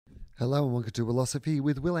Hello and welcome to Philosophy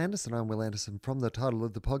with Will Anderson. I'm Will Anderson from the title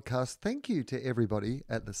of the podcast. Thank you to everybody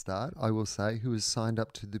at the start, I will say, who has signed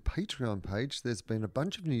up to the Patreon page. There's been a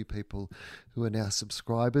bunch of new people who are now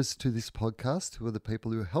subscribers to this podcast, who are the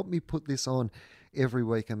people who help me put this on every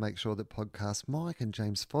week and make sure that Podcast Mike and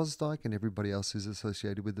James Fosdyke and everybody else who's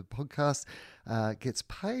associated with the podcast gets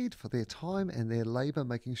paid for their time and their labour,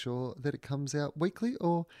 making sure that it comes out weekly,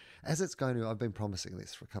 or as it's going to. I've been promising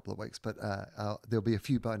this for a couple of weeks, but there'll be a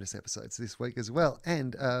few bonus episodes this week as well.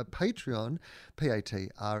 And Patreon,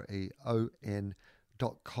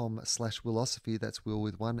 patreon.com/Willosophy, that's Will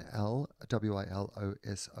with one L,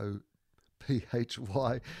 WILOSOPHY.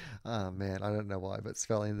 Oh man, I don't know why, but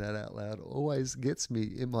spelling that out loud always gets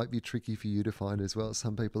me. It might be tricky for you to find as well.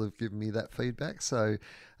 Some people have given me that feedback. So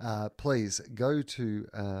please go to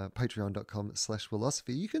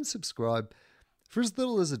patreon.com/Willosophy. You can subscribe for as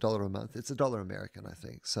little as $1 a month. It's $1 American, I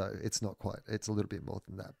think. So it's not quite, it's a little bit more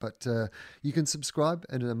than that. But you can subscribe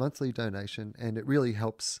at a monthly donation, and it really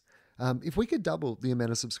helps. If we could double the amount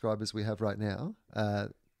of subscribers we have right now,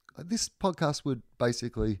 this podcast would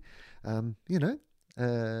basically, have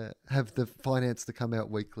the finance to come out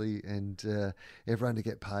weekly and everyone to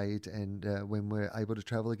get paid. And when we're able to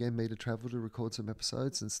travel again, me to travel to record some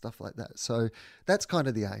episodes and stuff like that. So that's kind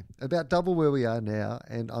of the aim, about double where we are now.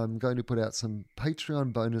 And I'm going to put out some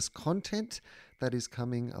Patreon bonus content that is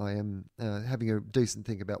coming. I am having a decent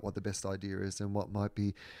think about what the best idea is and what might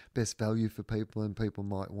be best value for people, and people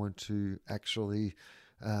might want to actually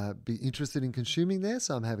be interested in consuming there.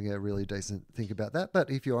 So I'm having a really decent think about that.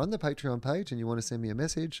 But if you're on the Patreon page and you want to send me a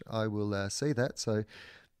message, I will see that. So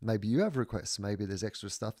maybe you have requests. Maybe there's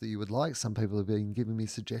extra stuff that you would like. Some people have been giving me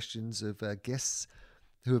suggestions of guests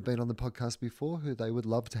who have been on the podcast before who they would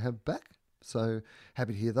love to have back. So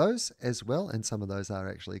happy to hear those as well. And some of those are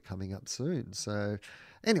actually coming up soon. So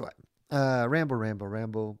anyway,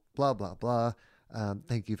 ramble, blah, blah, blah.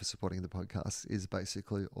 Thank you for supporting the podcast is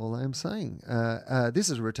basically all I am saying. This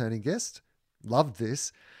is a returning guest. Loved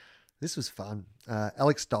this. This was fun.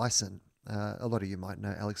 Alex Dyson. A lot of you might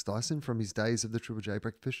know Alex Dyson from his days of the Triple J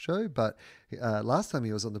Breakfast Show, but last time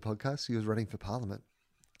he was on the podcast, he was running for Parliament.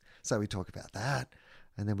 So we talk about that.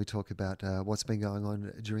 And then we talk about what's been going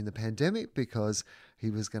on during the pandemic, because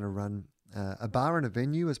he was going to run a bar and a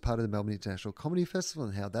venue as part of the Melbourne International Comedy Festival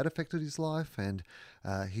and how that affected his life, and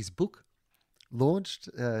his book launched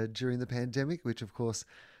during the pandemic, which of course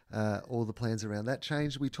all the plans around that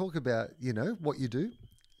changed. We talk about, what you do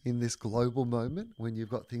in this global moment when you've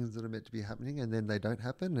got things that are meant to be happening and then they don't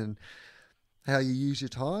happen, and how you use your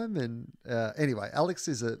time. And anyway, Alex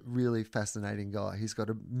is a really fascinating guy. He's got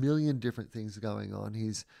a million different things going on.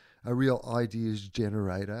 He's a real ideas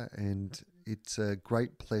generator, and it's a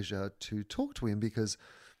great pleasure to talk to him, because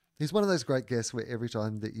he's one of those great guests where every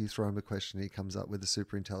time that you throw him a question, he comes up with a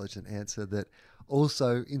super intelligent answer that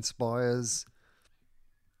also inspires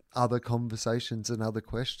other conversations and other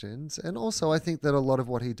questions. And also I think that a lot of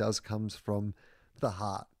what he does comes from the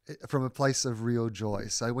heart, from a place of real joy.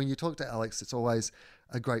 So when you talk to Alex, it's always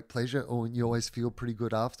a great pleasure, or you always feel pretty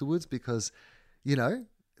good afterwards, because,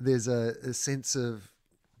 there's a sense of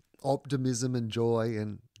optimism and joy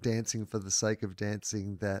and dancing for the sake of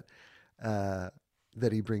dancing that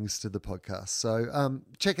he brings to the podcast. So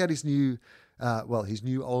check out his new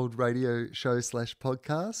old radio show /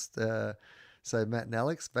 podcast. So Matt and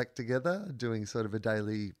Alex back together doing sort of a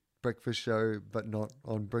daily breakfast show, but not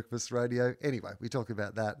on breakfast radio. Anyway, we talk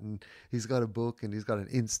about that, and he's got a book and he's got an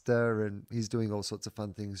Insta, and he's doing all sorts of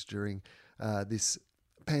fun things during this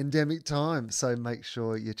pandemic time. So make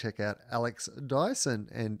sure you check out Alex Dyson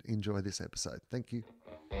and enjoy this episode. Thank you.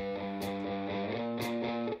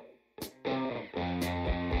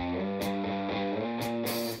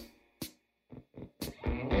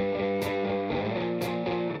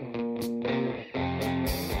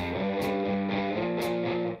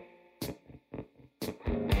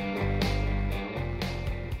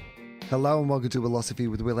 Hello and welcome to Philosophy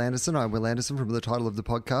with Will Anderson. I'm Will Anderson from the title of the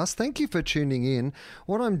podcast. Thank you for tuning in.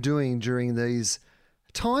 What I'm doing during these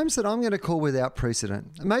times that I'm going to call without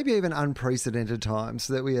precedent, maybe even unprecedented times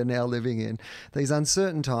that we are now living in, these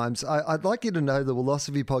uncertain times, I'd like you to know the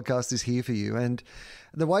Philosophy podcast is here for you. And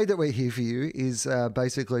the way that we're here for you is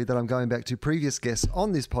basically that I'm going back to previous guests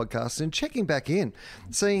on this podcast and checking back in,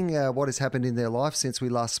 seeing what has happened in their life since we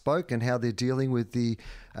last spoke and how they're dealing with the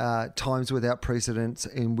times without precedent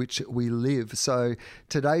in which we live. So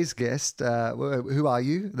today's guest, who are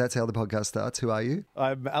you? That's how the podcast starts. Who are you?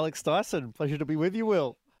 I'm Alex Dyson. Pleasure to be with you,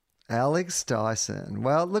 Will. Alex Dyson.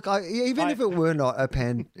 Well, look, if it were not a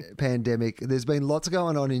pandemic, there's been lots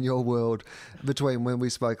going on in your world between when we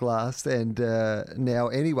spoke last and now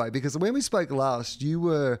anyway, because when we spoke last, you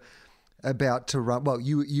were about to run. Well,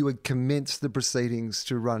 you had commenced the proceedings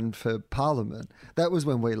to run for Parliament. That was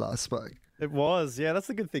when we last spoke. It was, yeah. That's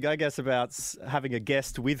the good thing, I guess, about having a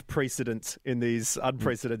guest with precedent in these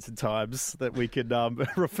unprecedented times, that we could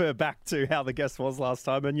refer back to how the guest was last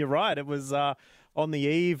time. And you're right, it was on the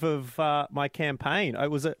eve of my campaign. It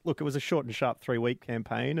was a short and sharp 3-week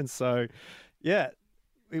campaign, and so yeah,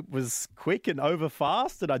 it was quick and over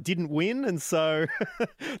fast, and I didn't win, and so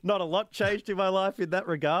not a lot changed in my life in that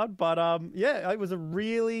regard. But yeah, it was a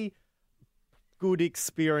really good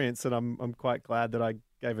experience, and I'm quite glad that I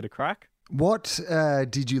gave it a crack. What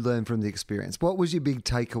did you learn from the experience? What was your big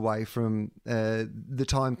takeaway from the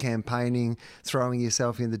time campaigning, throwing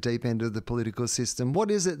yourself in the deep end of the political system? What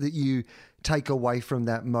is it that you take away from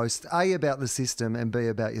that most, A, about the system, and B,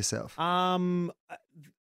 about yourself?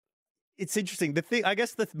 It's interesting. The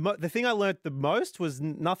thing I learned the most was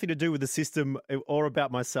nothing to do with the system or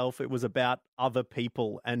about myself. It was about other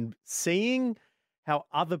people, and seeing how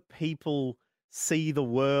other people see the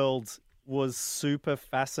world was super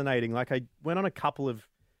fascinating. Like, I went on a couple of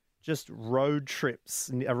just road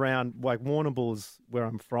trips around, like, Warrnambool is where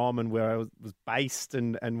I'm from and where I was based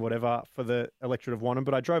and whatever for the electorate of Warrnambool.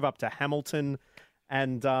 But I drove up to Hamilton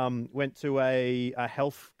and went to a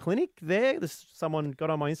health clinic there. Someone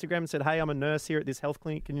got on my Instagram and said, "Hey, I'm a nurse here at this health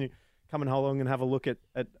clinic. Can you come and along and have a look at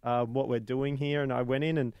what we're doing here?" And I went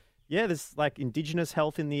in, and yeah, this like Indigenous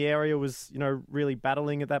health in the area was, really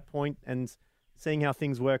battling at that point, and seeing how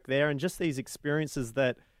things work there, and just these experiences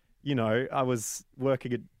that, I was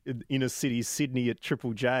working at inner city Sydney at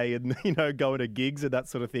Triple J and, going to gigs and that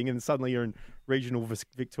sort of thing. And suddenly you're in regional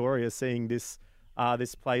Victoria seeing this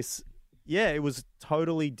place. Yeah, it was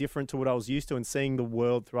totally different to what I was used to, and seeing the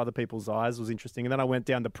world through other people's eyes was interesting. And then I went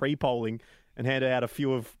down to pre-polling and handed out a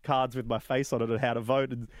few of cards with my face on it and how to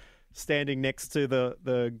vote, and standing next to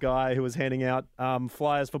the guy who was handing out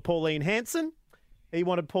flyers for Pauline Hanson. He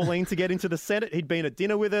wanted Pauline to get into the Senate. He'd been at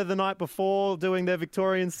dinner with her the night before doing their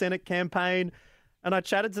Victorian Senate campaign. And I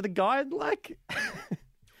chatted to the guy, and like,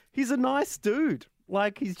 he's a nice dude.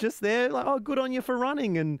 Like, he's just there, like, "Oh, good on you for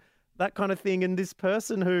running," and that kind of thing. And this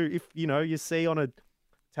person who, if, you see on a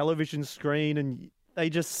television screen, and they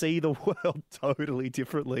just see the world totally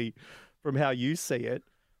differently from how you see it.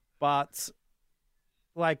 But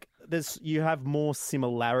like, you have more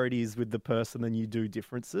similarities with the person than you do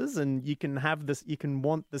differences, and you can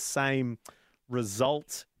want the same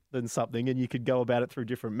result than something, and you could go about it through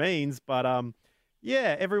different means. But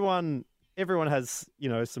yeah, everyone has,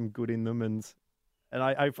 some good in them, and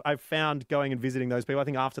I've found going and visiting those people. I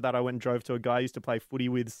think after that I went and drove to a guy I used to play footy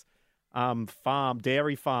with's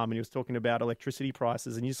dairy farm, and he was talking about electricity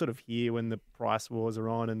prices, and you sort of hear when the price wars are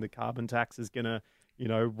on and the carbon tax is gonna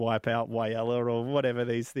wipe out Whyalla or whatever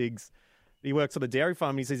these things. He works on a dairy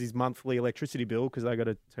farm, and he says his monthly electricity bill, because they got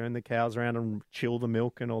to turn the cows around and chill the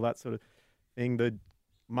milk and all that sort of thing, the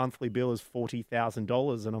monthly bill is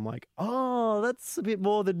 $40,000. And I'm like, oh, that's a bit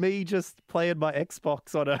more than me just playing my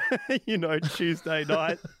Xbox on a, Tuesday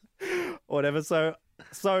night or whatever. So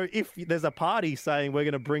if there's a party saying we're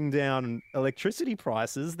going to bring down electricity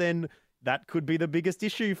prices, then that could be the biggest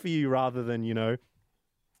issue for you, rather than,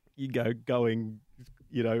 going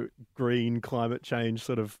green climate change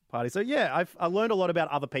sort of party. So yeah, I learned a lot about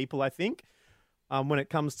other people, I think. When it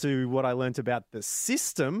comes to what I learned about the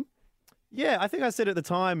system, yeah, I think I said at the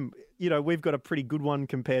time, we've got a pretty good one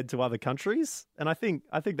compared to other countries. And I think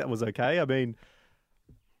that was okay. I mean,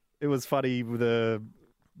 it was funny with the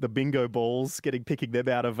bingo balls, picking them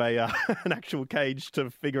out of an actual cage to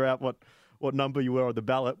figure out what number you were on the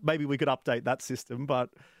ballot. Maybe we could update that system, but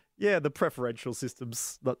yeah, the preferential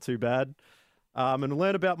system's not too bad. And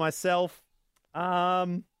learn about myself. I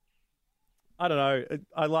don't know.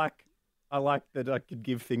 I like that I could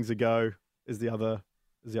give things a go. Is the other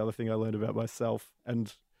thing I learned about myself.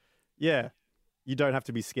 And yeah, you don't have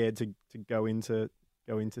to be scared to go into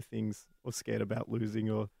things, or scared about losing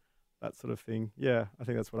or that sort of thing. Yeah, I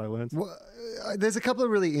think that's what I learned. Well, there's a couple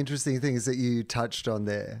of really interesting things that you touched on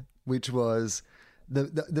there, which was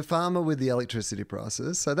the farmer with the electricity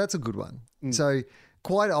prices. So that's a good one. So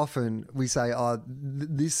quite often we say,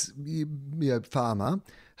 this farmer,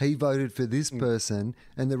 he voted for this person,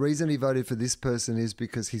 and the reason he voted for this person is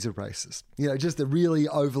because he's a racist. Just to really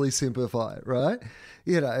overly simplify it, right?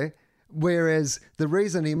 Whereas the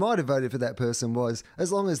reason he might have voted for that person was,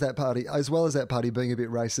 as well as that party being a bit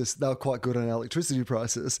racist, they were quite good on electricity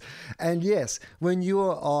prices. And yes, when you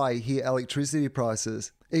or I hear electricity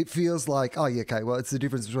prices, It feels like, oh, yeah, okay, well, it's the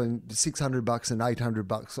difference between $600 and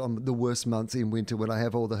 $800 on the worst months in winter when I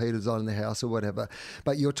have all the heaters on in the house or whatever.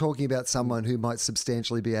 But you're talking about someone who might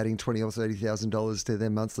substantially be adding $20,000 or $30,000 to their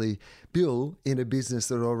monthly bill in a business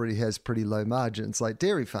that already has pretty low margins, like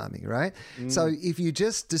dairy farming, right? So if you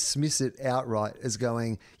just dismiss it outright as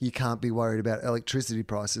going, you can't be worried about electricity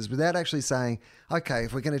prices without actually saying, okay,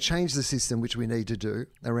 if we're going to change the system, which we need to do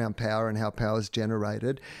around power and how power is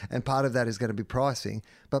generated, and part of that is going to be pricing,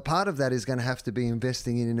 but part of that is going to have to be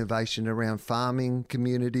investing in innovation around farming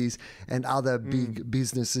communities and other big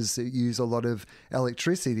businesses that use a lot of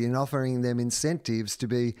electricity and offering them incentives to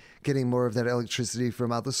be getting more of that electricity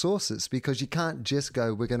from other sources, because you can't just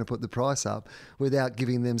go, we're going to put the price up without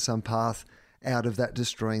giving them some path out of that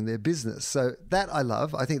destroying their business. So that I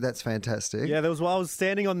love. I think that's fantastic. Yeah, I was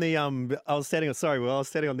standing on the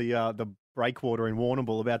the breakwater in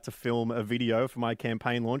Warrnambool about to film a video for my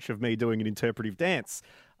campaign launch of me doing an interpretive dance,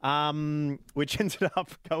 which ended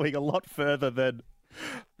up going a lot further than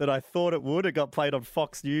I thought it would. It got played on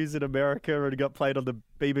Fox News in America, and it got played on the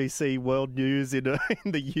BBC World News in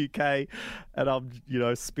the UK, and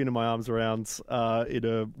I'm spinning my arms around in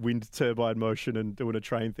a wind turbine motion and doing a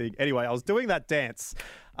train thing. Anyway, I was doing that dance,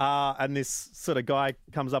 and this sort of guy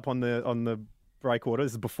comes up on the breakwater.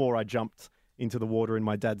 This is before I jumped into the water in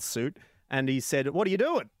my dad's suit, and he said, "What are you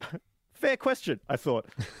doing?" Fair question, I thought.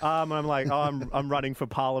 I'm like, I'm running for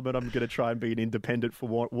Parliament. I'm going to try and be an independent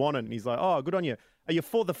for Wannon. And he's like, oh, good on you. Are you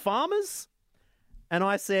for the farmers? And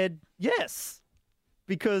I said, yes,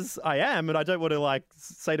 because I am. And I don't want to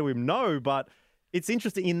say to him no, but it's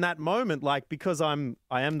interesting in that moment, because I am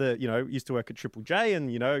used to work at Triple J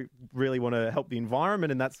and, really want to help the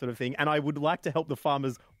environment and that sort of thing. And I would like to help the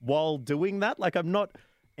farmers while doing that. I'm not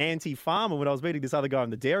anti-farmer. When I was meeting this other guy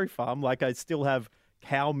on the dairy farm, I still have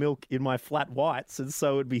cow milk in my flat whites, and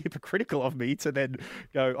so it'd be hypocritical of me to then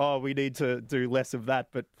go, oh, we need to do less of that,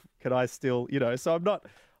 but can I still, so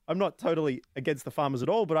I'm not totally against the farmers at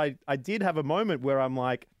all, but I did have a moment where I'm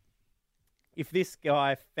like, if this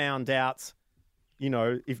guy found out,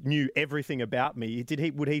 if knew everything about me,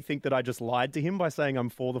 would he think that I just lied to him by saying I'm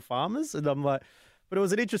for the farmers? And I'm like, but it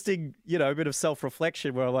was an interesting, bit of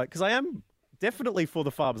self-reflection where I'm like, because I am definitely for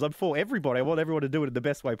the farmers. I'm for everybody. I want everyone to do it in the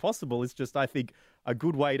best way possible. It's just, I think a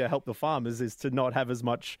good way to help the farmers is to not have as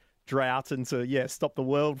much drought and to, stop the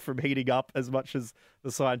world from heating up as much as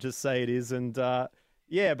the scientists say it is. And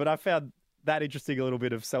but I found that interesting, a little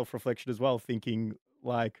bit of self-reflection as well, thinking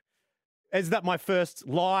is that my first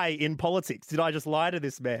lie in politics? Did I just lie to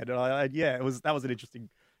this man? And that was an interesting,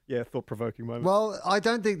 thought-provoking moment. Well, I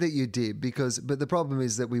don't think that you did but the problem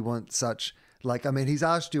is that we want such, he's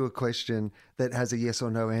asked you a question that has a yes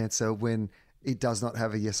or no answer when it does not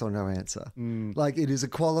have a yes or no answer. It is a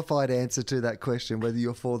qualified answer to that question, whether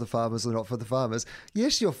you're for the farmers or not for the farmers.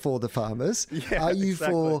 Yes, you're for the farmers. Yeah, Are you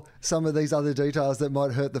exactly. for some of these other details that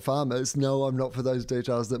might hurt the farmers? No, I'm not for those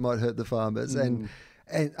details that might hurt the farmers. And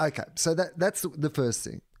okay, so that's the first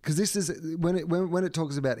thing. Because this is when it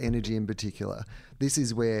talks about energy in particular, this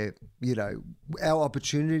is where our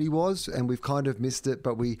opportunity was, and we've kind of missed it,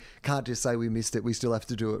 but we can't just say we missed it. We still have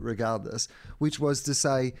to do it regardless. Which was to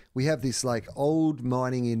say, we have this old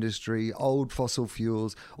mining industry, old fossil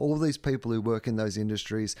fuels, all these people who work in those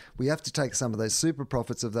industries. We have to take some of those super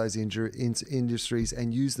profits of those industries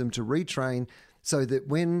and use them to retrain, so that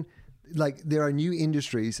when there are new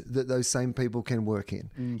industries that those same people can work in.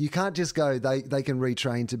 You can't just go, they can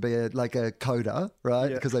retrain to be a coder,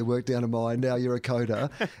 right? Because they work down a mine, now you're a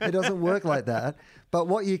coder. It doesn't work like that. But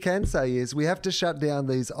what you can say is we have to shut down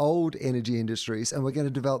these old energy industries and we're going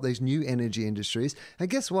to develop these new energy industries. And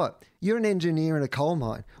guess what? You're an engineer in a coal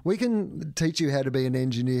mine. We can teach you how to be an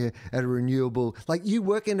engineer at a renewable... you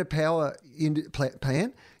work in a power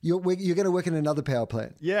plant, you're going to work in another power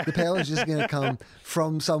plant. Yeah. The power is just going to come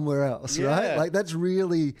from somewhere else, right? That's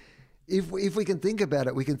really... If we can think about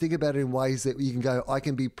it, we can think about it in ways that you can go, I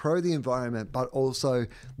can be pro the environment, but also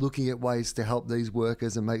looking at ways to help these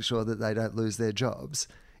workers and make sure that they don't lose their jobs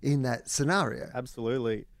in that scenario.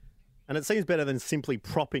 Absolutely. And it seems better than simply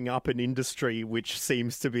propping up an industry, which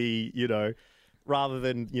seems to be, rather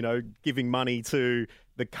than, giving money to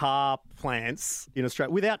the car plants in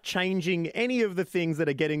Australia without changing any of the things that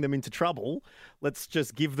are getting them into trouble. Let's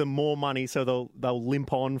just give them more money so they'll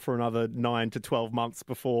limp on for another 9 to 12 months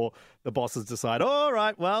before the bosses decide, all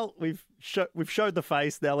right, well, we've showed the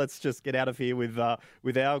face. Now let's just get out of here with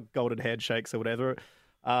our golden handshakes or whatever.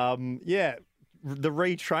 The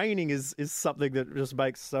retraining is something that just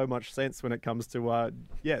makes so much sense when it comes to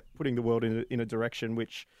putting the world in a direction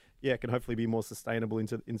which can hopefully be more sustainable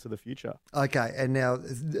into the future. Okay, and now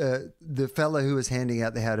the fellow who was handing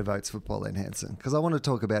out the how to votes for Pauline Hanson, because I want to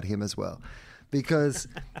talk about him as well, because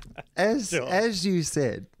as you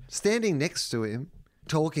said, standing next to him,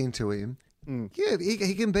 talking to him, yeah,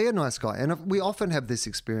 he can be a nice guy. And we often have this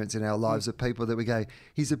experience in our lives of people that we go,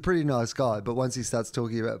 he's a pretty nice guy, but once he starts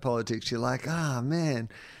talking about politics, you're like, man,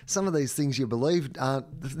 some of these things you believe aren't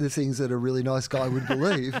the things that a really nice guy would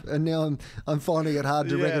believe. And now I'm finding it hard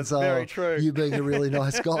to reconcile you being a really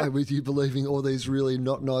nice guy with you believing all these really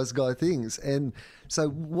not nice guy things. And so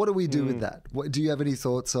what do we do with that? Do you have any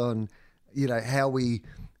thoughts on,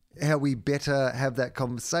 how we better have that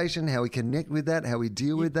conversation, how we connect with that, how we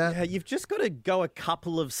deal with that? Yeah, you've just got to go a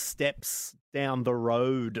couple of steps down the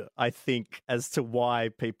road, I think, as to why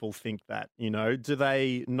people think that. Do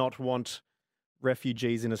they not want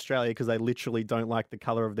refugees in Australia because they literally don't like the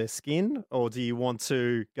colour of their skin? Or do you want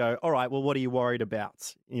to go, all right, well, what are you worried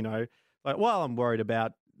about? I'm worried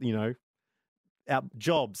about, our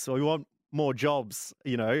jobs. So we want more jobs,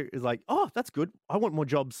 is like, oh, that's good. I want more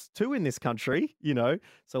jobs too in this country,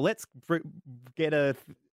 so let's get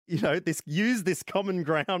use this common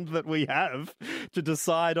ground that we have to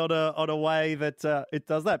decide on a way that it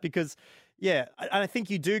does that. Because, I think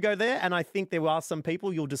you do go there, and I think there are some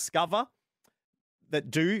people you'll discover that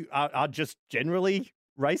are just generally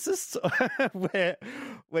racist,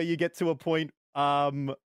 where you get to a point,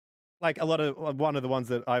 like one of the ones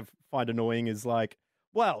that I find annoying is like,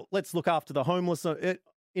 well, let's look after the homeless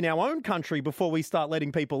in our own country before we start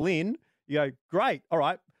letting people in. You go, great, all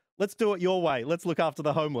right, let's do it your way. Let's look after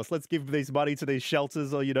the homeless. Let's give these money to these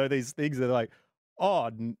shelters or, these things. They're like,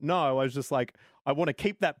 oh, no, I was just like, I want to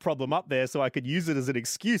keep that problem up there so I could use it as an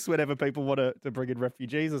excuse whenever people want to bring in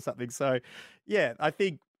refugees or something. So, I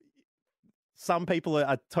think some people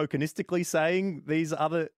are tokenistically saying these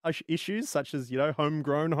other issues, such as,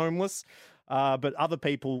 homegrown homeless. But other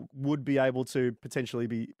people would be able to potentially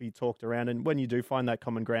be talked around. And when you do find that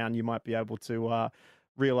common ground, you might be able to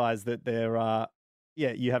realize that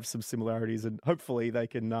you have some similarities, and hopefully they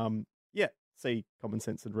can, see common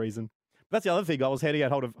sense and reason. But that's the other thing. I was handing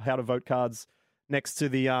out how to vote cards next to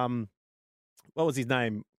the, what was his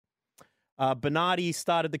name? Bernardi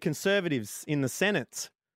started the Conservatives in the Senate,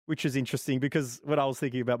 which is interesting because when I was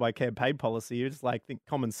thinking about my campaign policy, it's like, I think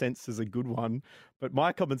common sense is a good one, but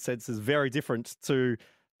my common sense is very different to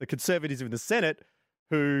the Conservatives in the Senate,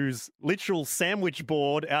 whose literal sandwich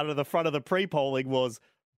board out of the front of the pre-polling was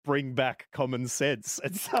bring back common sense.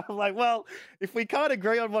 And so I'm like, well, if we can't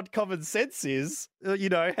agree on what common sense is,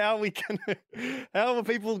 how are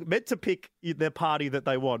people meant to pick their party that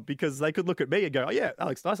they want? Because they could look at me and go, oh yeah,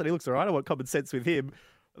 Alex Dyson, he looks all right, I want common sense with him.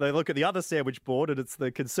 They look at the other sandwich board, and it's the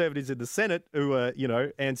Conservatives in the Senate who are,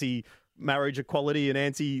 anti-marriage equality and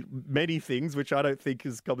anti-many things, which I don't think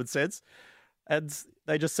is common sense. And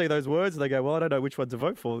they just see those words and they go, well, I don't know which one to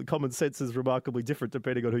vote for. Common sense is remarkably different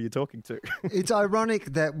depending on who you're talking to. It's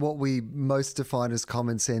ironic that what we most define as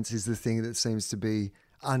common sense is the thing that seems to be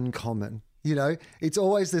uncommon. It's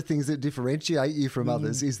always the things that differentiate you from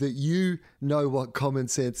others is that you know what common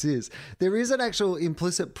sense is. There is an actual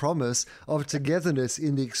implicit promise of togetherness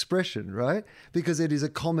in the expression, right? Because it is a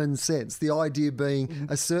common sense. The idea being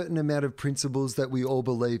a certain amount of principles that we all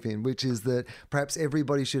believe in, which is that perhaps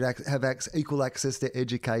everybody should have equal access to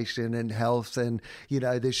education and health, and,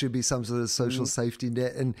 there should be some sort of social safety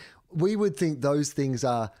net. And we would think those things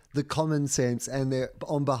are the common sense and they're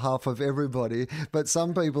on behalf of everybody. But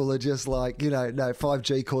some people are just like, no,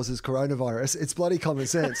 5G causes coronavirus. It's bloody common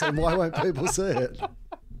sense. And why won't people see it?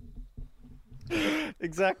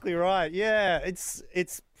 Exactly right. Yeah, it's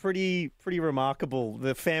pretty remarkable.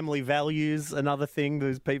 The family values, another thing,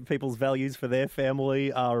 those people's values for their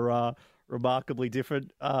family are remarkably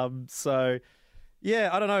different.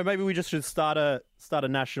 Yeah, I don't know. Maybe we just should start a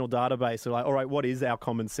national database. So, like, all right, what is our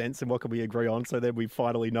common sense and what can we agree on? So then we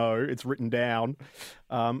finally know it's written down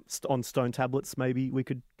on stone tablets. Maybe we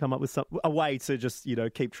could come up with a way to just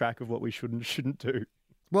keep track of what we should and shouldn't do.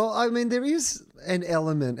 Well, I mean, there is an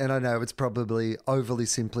element, and I know it's probably overly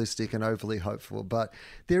simplistic and overly hopeful, but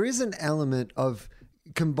there is an element of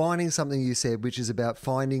combining something you said, which is about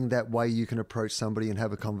finding that way you can approach somebody and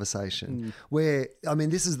have a conversation where, I mean,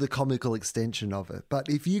 this is the comical extension of it. But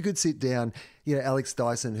if you could sit down, Alex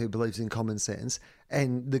Dyson, who believes in common sense,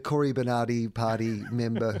 and the Cory Bernardi party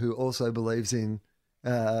member who also believes in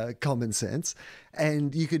common sense,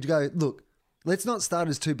 and you could go, look, let's not start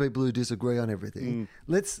as two people who disagree on everything.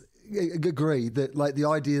 Let's agree that, like, the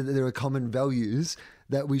idea that there are common values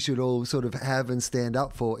that we should all sort of have and stand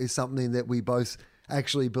up for is something that we both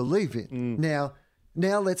actually believe in. Now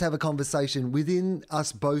let's have a conversation within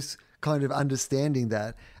us both kind of understanding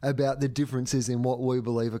that about the differences in what we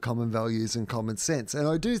believe are common values and common sense. And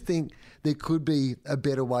I do think there could be a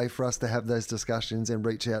better way for us to have those discussions and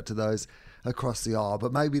reach out to those across the aisle.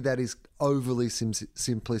 But maybe that is overly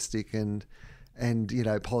simplistic and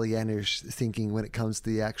Pollyannish thinking when it comes to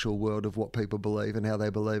the actual world of what people believe and how they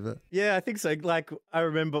believe it. Yeah, I think so. Like, I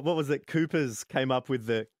remember, what was it? Coopers came up with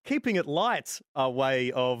the keeping it light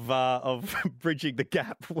way of bridging the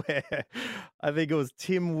gap, where I think it was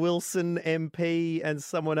Tim Wilson MP and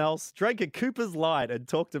someone else drank a Cooper's Light and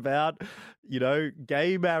talked about,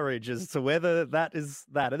 gay marriage as to whether that is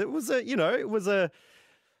that. And it was a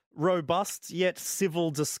robust yet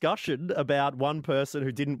civil discussion about one person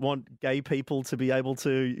who didn't want gay people to be able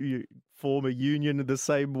to form a union in the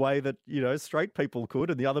same way that, straight people could.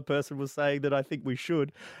 And the other person was saying that I think we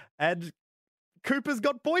should. And Cooper's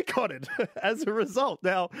got boycotted as a result.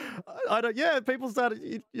 Now, people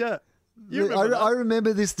started, I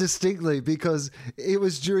remember this distinctly because it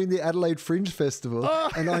was during the Adelaide Fringe Festival,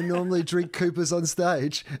 and I normally drink Coopers on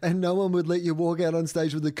stage, and no one would let you walk out on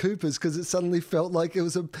stage with the Coopers because it suddenly felt like it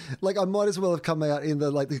was I might as well have come out in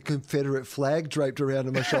the Confederate flag draped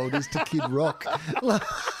around my shoulders to Kid Rock.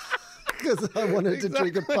 Because I wanted to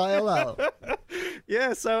drink a pale ale.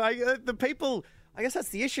 Yeah, so the people, I guess that's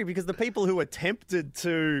the issue, because the people who attempted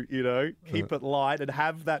to, keep it light and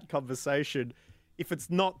have that conversation, if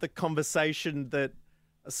it's not the conversation that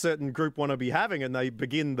a certain group want to be having and they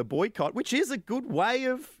begin the boycott, which is a good way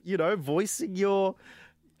of, voicing your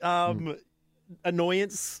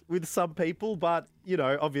annoyance with some people. But,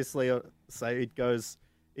 obviously, say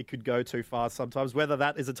it could go too far sometimes. Whether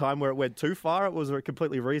that is a time where it went too far, it was a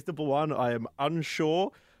completely reasonable one, I am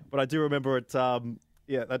unsure. But I do remember it,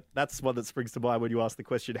 that's one that springs to mind when you ask the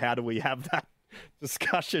question, how do we have that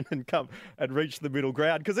discussion and come and reach the middle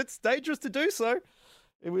ground? Because it's dangerous to do so.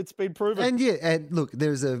 It's been proven. And look,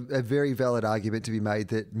 there's a very valid argument to be made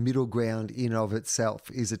that middle ground in of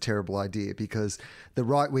itself is a terrible idea, because the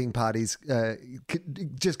right-wing parties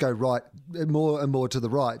just go right more and more to the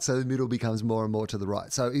right, so the middle becomes more and more to the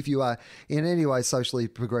right. So if you are in any way socially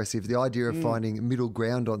progressive, the idea of finding middle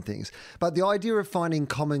ground on things, but the idea of finding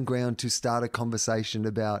common ground to start a conversation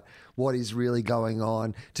about what is really going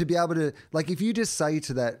on, to be able to, if you just say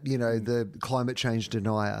to that, the climate change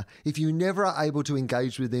denier, if you never are able to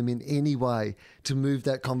engage with them in any way to move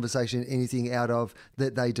that conversation anything out of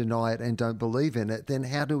that they deny it and don't believe in it, then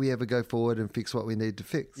how do we ever go forward and fix what we need to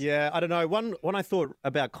fix? Yeah, I don't know. One I thought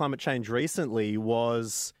about climate change recently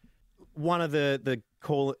was one of the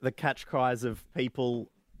catch cries of people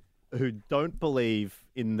who don't believe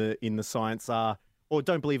in the science or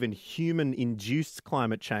don't believe in human-induced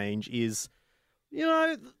climate change is,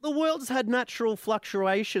 the world's had natural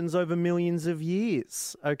fluctuations over millions of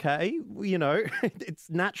years, okay? It's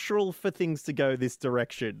natural for things to go this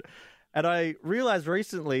direction. And I realized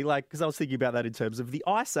recently, because I was thinking about that in terms of the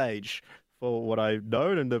Ice Age, for what I've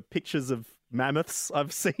known, and the pictures of mammoths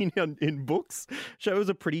I've seen in books show it was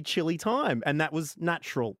a pretty chilly time. And that was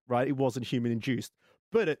natural, right? It wasn't human-induced.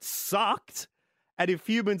 But it sucked. And if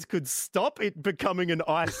humans could stop it becoming an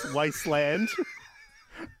ice wasteland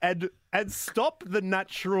and stop the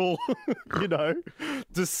natural,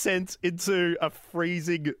 descent into a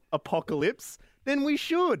freezing apocalypse, then we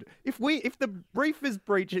should. If the reef is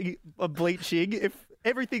bleaching, if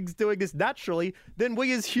everything's doing this naturally, then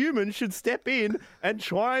we as humans should step in and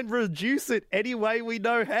try and reduce it any way we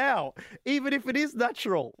know how. Even if it is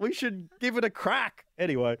natural, we should give it a crack.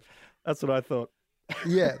 Anyway, that's what I thought.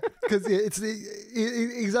 Yeah, because it's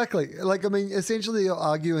exactly essentially you're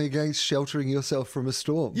arguing against sheltering yourself from a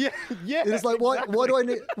storm. Yeah. It's like why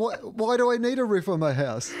do I need a roof on my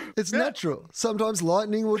house? It's natural. Sometimes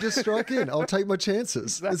lightning will just strike in. I'll take my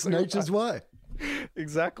chances. It's nature's way.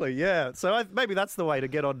 Exactly. Yeah. So maybe that's the way to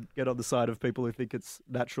get on the side of people who think it's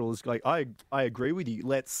natural. Is I agree with you.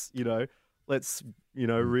 Let's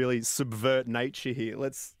really subvert nature here.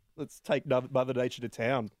 Let's take Mother Nature to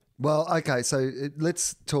town. Well, okay, so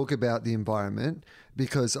let's talk about the environment,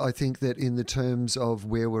 because I think that in the terms of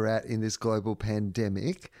where we're at in this global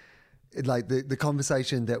pandemic, the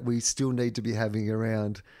conversation that we still need to be having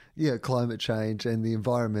around climate change and the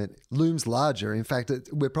environment looms larger. In fact,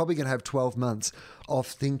 we're probably going to have 12 months of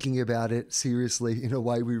thinking about it seriously in a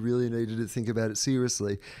way we really needed to think about it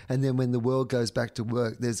seriously. And then when the world goes back to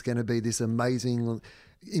work, there's going to be this amazing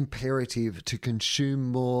imperative to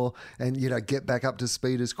consume more and, get back up to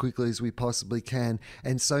speed as quickly as we possibly can.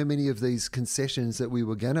 And so many of these concessions that we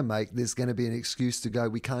were going to make, there's going to be an excuse to go,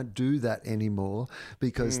 we can't do that anymore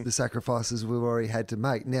because the sacrifices we've already had to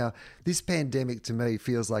make. Now, this pandemic to me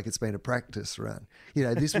feels like it's been a practice run.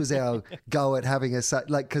 This was our go at having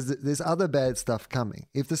because there's other bad stuff coming.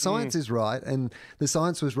 If the science is right, and the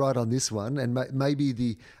science was right on this one, and maybe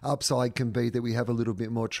the upside can be that we have a little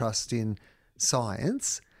bit more trust in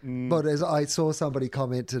science. But as I saw somebody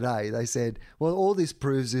comment today, they said, well, all this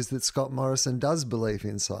proves is that Scott Morrison does believe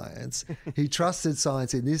in science. He trusted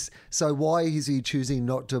science in this. So why is he choosing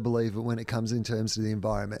not to believe it when it comes in terms of the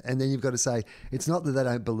environment? And then you've got to say, it's not that they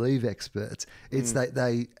don't believe experts. It's that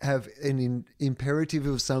they have an imperative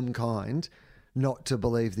of some kind not to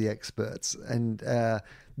believe the experts. And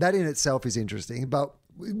that in itself is interesting. But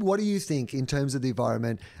what do you think in terms of the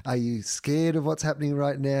environment? Are you scared of what's happening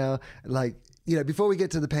right now? Before we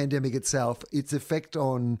get to the pandemic itself, its effect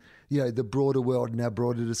on, the broader world and our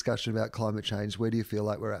broader discussion about climate change, where do you feel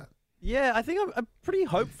like we're at? Yeah, I think I'm pretty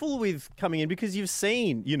hopeful with coming in because you've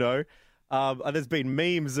seen, there's been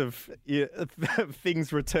memes of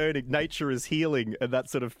things returning, nature is healing and that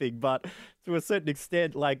sort of thing. But to a certain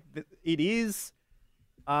extent, it is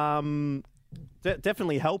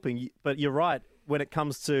definitely helping. But you're right, when it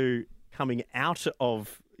comes to coming out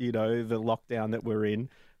of, the lockdown that we're in,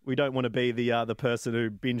 we don't want to be the person who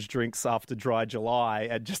binge drinks after Dry July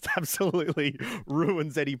and just absolutely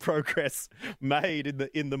ruins any progress made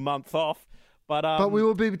in the month off. But we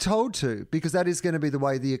will be told to, because that is going to be the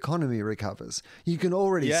way the economy recovers. You can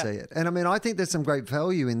already see it. And I think there's some great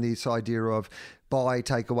value in this idea of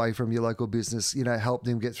take away from your local business, help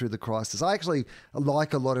them get through the crisis. I actually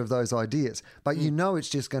like a lot of those ideas, but it's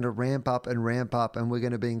just going to ramp up, and we're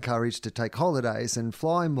going to be encouraged to take holidays and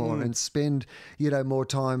fly more and spend, more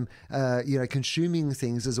time, consuming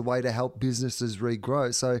things as a way to help businesses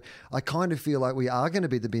regrow. So I kind of feel like we are going to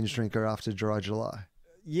be the binge drinker after Dry July.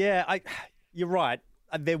 Yeah, you're right.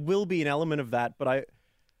 There will be an element of that, but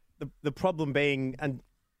the problem being, and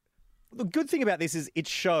the good thing about this is it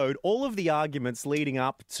showed all of the arguments leading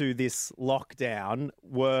up to this lockdown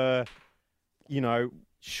were,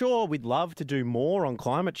 sure, we'd love to do more on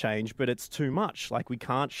climate change, but it's too much. We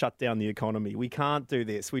can't shut down the economy. We can't do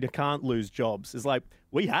this. We can't lose jobs. It's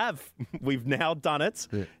we've now done it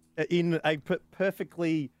in a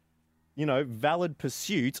perfectly, valid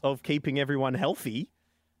pursuit of keeping everyone healthy.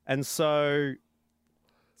 And so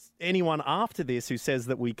anyone after this who says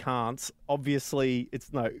that we can't, obviously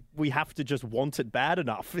we have to just want it bad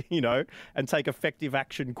enough, and take effective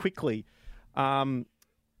action quickly. It'll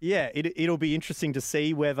be interesting to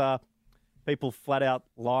see whether people flat out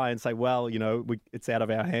lie and say, well, it's out of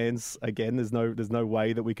our hands again. There's no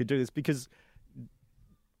way that we could do this, because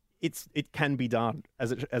it can be done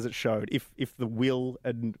as it showed if the will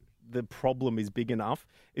and the problem is big enough.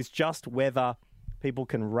 It's just whether people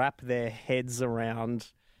can wrap their heads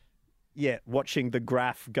around, watching the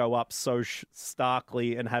graph go up so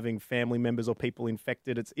starkly and having family members or people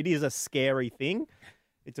infected. It is a scary thing.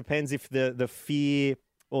 It depends if the fear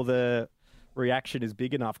or the reaction is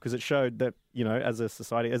big enough, because it showed that, as a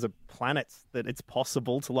society, as a planet, that it's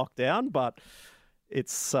possible to lock down, but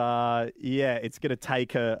it's going to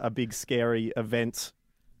take a big scary event.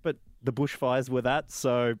 But the bushfires were that,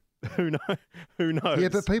 so who knows? Yeah,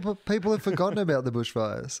 but people have forgotten about the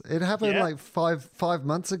bushfires. It happened like five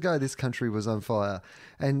months ago. This country was on fire,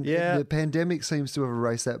 and the pandemic seems to have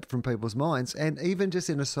erased that from people's minds. And even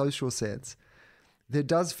just in a social sense, there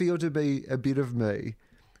does feel to be a bit of me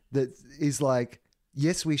that is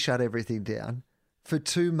yes, we shut everything down for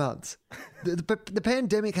 2 months. The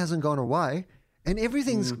pandemic hasn't gone away, and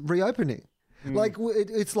everything's reopening.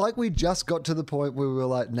 It's like we just got to the point where we were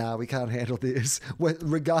like, nah, we can't handle this.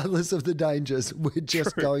 Regardless of the dangers, we're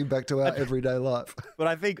just going back to our everyday life. But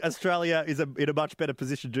I think Australia is in a much better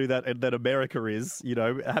position to do that than America is,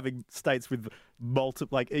 having states with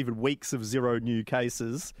even weeks of zero new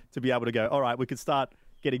cases to be able to go, all right, we could start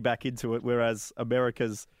getting back into it, whereas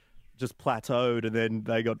America's just plateaued and then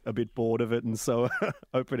they got a bit bored of it and so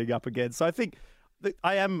opening up again. So I think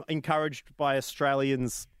I am encouraged by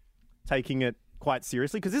Australians taking it quite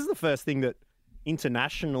seriously, because this is the first thing that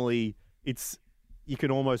internationally you can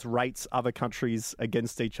almost rate other countries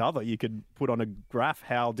against each other. You could put on a graph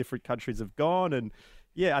how different countries have gone, and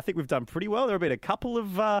I think we've done pretty well. There have been a couple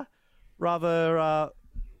of rather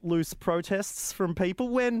loose protests from people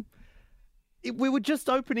when we were just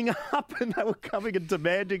opening up and they were coming and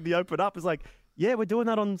demanding the open up. It's like, yeah, we're doing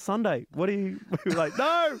that on Sunday. We were like,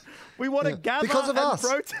 no, we want to gather because of and us.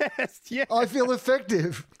 Protest. Yeah, I feel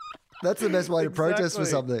effective. That's the best way to protest for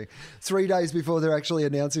Exactly. something. 3 days before they're actually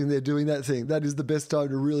announcing they're doing that thing. That is the best time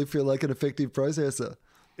to really feel like an effective processor.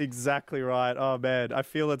 Exactly right. Oh man, I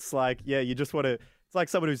feel it's like, yeah, you just want to. It's like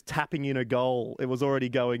someone who's tapping in a goal. It was already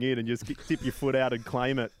going in, and you just tip your foot out and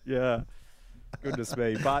claim it. Yeah, goodness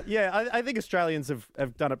me. But yeah, I think Australians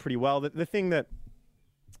have done it pretty well. The thing that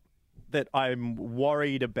I'm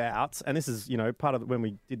worried about, and this is part of when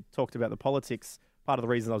we talked about the politics. Part of the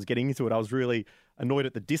reason I was getting into it, I was really annoyed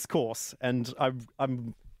at the discourse, and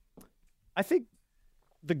I think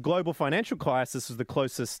the global financial crisis is the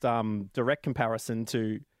closest direct comparison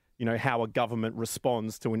to how a government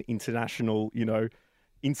responds to an international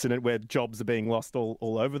incident where jobs are being lost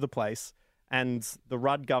all over the place. And the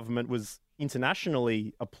Rudd government was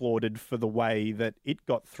internationally applauded for the way that it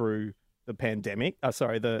got through the pandemic.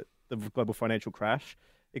 The global financial crash,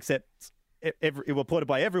 except it was applauded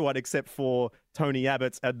by everyone except for Tony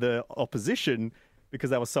Abbott and the opposition, because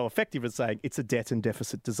they were so effective at saying it's a debt and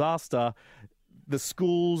deficit disaster. The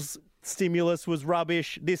schools stimulus was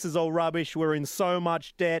rubbish. This is all rubbish. We're in so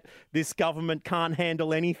much debt. This government can't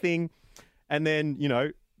handle anything. And then,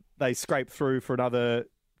 they scrape through for another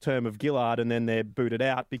term of Gillard, and then they're booted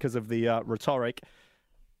out because of the rhetoric.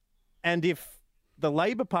 And if the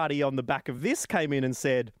Labor Party on the back of this came in and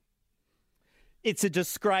said, it's a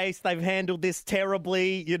disgrace, they've handled this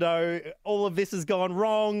terribly, all of this has gone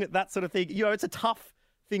wrong, that sort of thing. It's a tough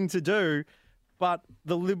thing to do, but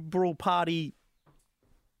the Liberal Party,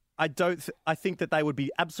 I think that they would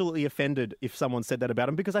be absolutely offended if someone said that about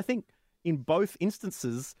them, because I think in both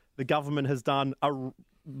instances, the government has done a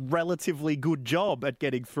relatively good job at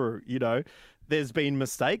getting through. There's been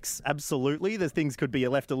mistakes, absolutely. There's things could be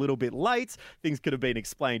left a little bit late. Things could have been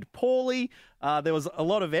explained poorly. There was a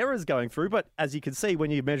lot of errors going through, but as you can see,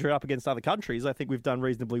 when you measure it up against other countries, I think we've done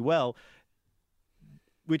reasonably well,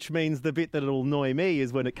 which means the bit that'll annoy me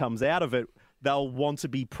is when it comes out of it, they'll want to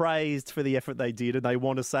be praised for the effort they did, and they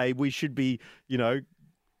want to say we should be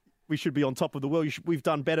on top of the world. We've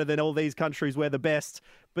done better than all these countries. We're the best.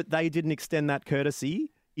 But they didn't extend that courtesy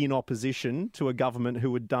in opposition to a government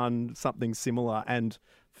who had done something similar. And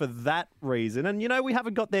for that reason, and we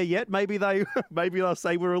haven't got there yet. Maybe they'll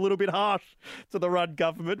say we're a little bit harsh to the Rudd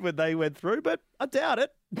government when they went through, but I doubt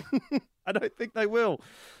it. I don't think they will.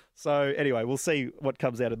 So anyway, we'll see what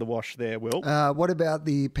comes out of the wash there, Will. What about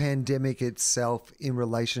the pandemic itself in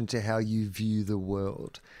relation to how you view the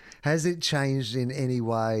world? Has it changed in any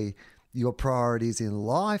way your priorities in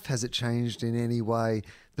life? Has it changed in any way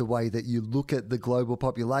the way that you look at the global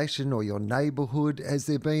population or your neighbourhood? Has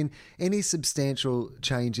there been any substantial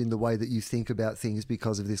change in the way that you think about things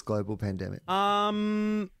because of this global pandemic?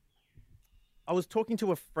 I was talking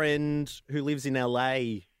to a friend who lives in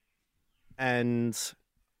LA, and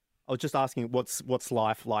I was just asking what's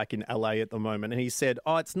life like in LA at the moment, and he said,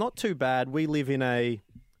 it's not too bad. We live in a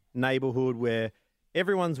neighbourhood where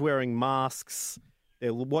everyone's wearing masks.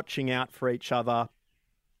 They're watching out for each other.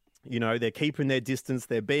 They're keeping their distance.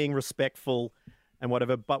 They're being respectful and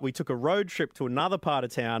whatever. But we took a road trip to another part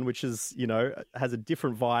of town, which is, has a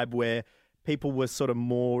different vibe, where people were sort of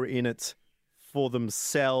more in it for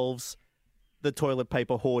themselves. The toilet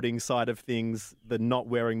paper hoarding side of things, the not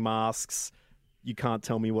wearing masks. You can't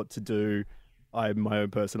tell me what to do. I'm my own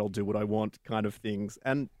person. I'll do what I want kind of things.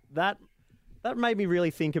 And that made me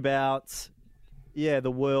really think about,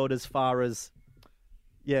 the world as far as,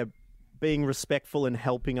 being respectful and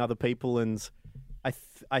helping other people. And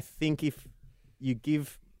I think if you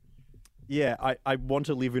give, I want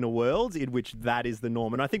to live in a world in which that is the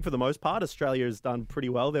norm. And I think for the most part, Australia has done pretty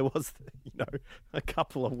well. There was, a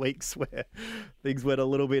couple of weeks where things went a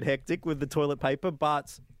little bit hectic with the toilet paper,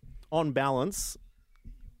 but on balance,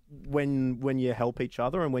 when you help each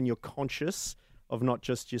other and when you're conscious of not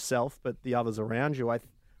just yourself, but the others around you, I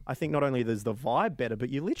think not only there's the vibe better, but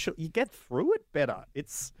you get through it better.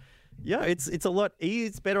 It's a lot easier.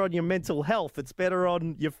 It's better on your mental health. It's better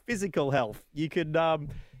on your physical health. You could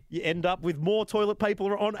you end up with more toilet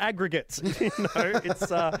paper on aggregate.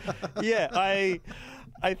 It's I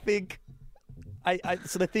think.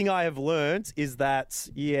 So the thing I have learned is that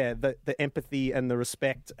the empathy and the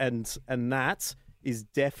respect and that is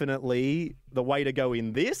definitely the way to go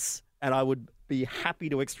in this, and I would be happy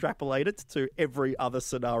to extrapolate it to every other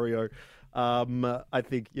scenario. I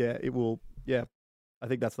think it will. Yeah, I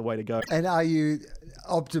think that's the way to go. And are you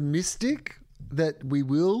optimistic that we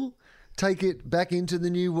will take it back into the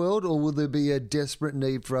new world, or will there be a desperate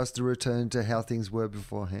need for us to return to how things were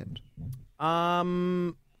beforehand? I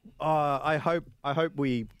hope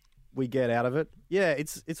we get out of it. Yeah,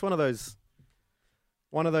 it's one of those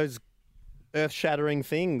earth-shattering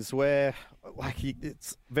things where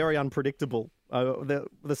it's very unpredictable.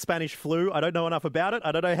 the Spanish flu. I don't know enough about it.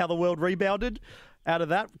 I don't know how the world rebounded out of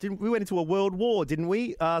that. We went into a world war, didn't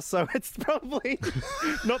we? So it's probably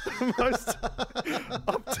not the most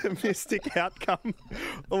optimistic outcome.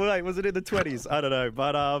 Oh, wait, was it in the 20s? I don't know.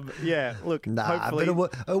 But yeah, look, hopefully.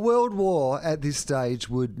 But a world war at this stage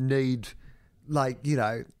would need,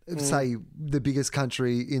 say the biggest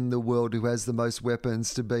country in the world who has the most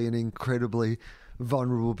weapons to be in an incredibly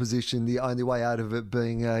vulnerable position. The only way out of it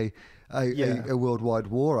being a worldwide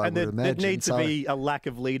war, I would imagine. There'd need to be a lack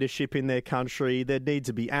of leadership in their country. There'd need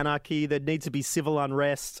to be anarchy. There'd need to be civil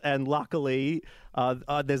unrest. And luckily,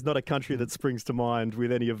 there's not a country that springs to mind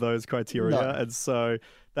with any of those criteria. No. And so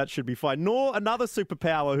that should be fine. Nor another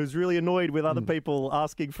superpower who's really annoyed with other people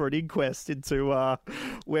asking for an inquest into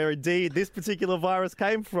where indeed this particular virus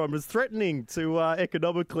came from, is threatening to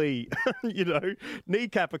economically,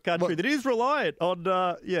 kneecap a country that is reliant on.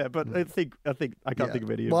 But I think I can't think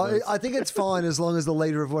of any of those. I think it's fine as long as the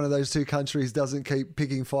leader of one of those two countries doesn't keep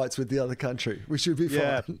picking fights with the other country. We should be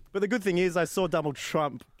fine. But the good thing is, I saw Donald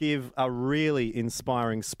Trump give a really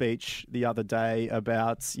inspiring speech the other day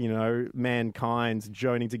about mankind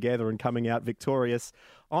joining together and coming out victorious.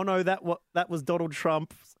 Oh no, that was Donald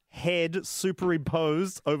Trump's head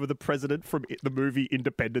superimposed over the president from the movie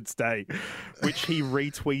Independence Day, which he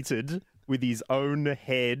retweeted with his own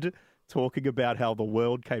head, talking about how the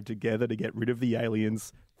world came together to get rid of the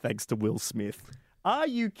aliens thanks to Will Smith. Are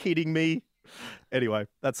you kidding me? Anyway,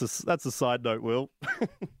 that's a side note, Will.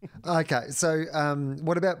 Okay, so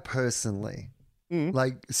what about personally? And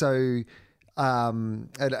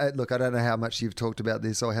look, I don't know how much you've talked about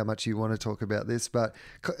this or how much you want to talk about this, but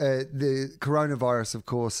the coronavirus, of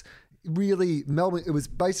course, really, Melbourne, it was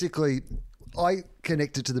basically, I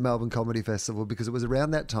connected to the Melbourne Comedy Festival because it was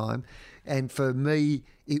around that time. And for me,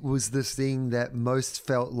 it was this thing that most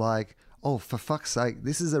felt like, oh, for fuck's sake,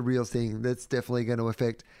 this is a real thing that's definitely going to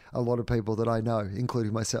affect a lot of people that I know,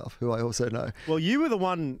 including myself, who I also know. Well, you were the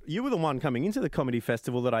one coming into the comedy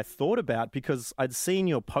festival that I thought about, because I'd seen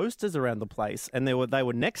your posters around the place, and they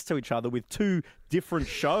were next to each other with two different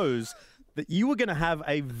shows. That you were going to have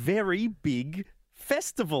a very big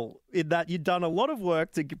festival, in that you'd done a lot of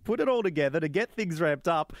work to put it all together, to get things ramped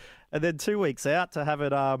up, and then 2 weeks out to have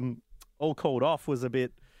it all called off was a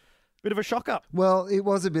bit of a shocker. Well, it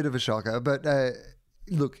was a bit of a shocker, but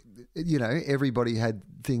look, everybody had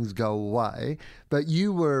things go away, but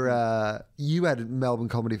you had Melbourne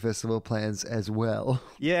Comedy Festival plans as well.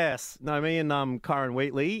 Yes. No, me and Kyron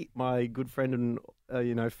Wheatley, my good friend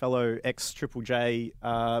and fellow ex-Triple J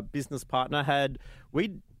business partner,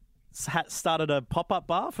 we'd started a pop-up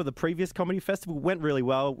bar for the previous comedy festival. It went really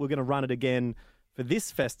well. We're going to run it again for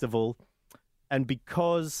this festival. And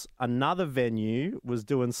because another venue was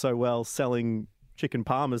doing so well selling chicken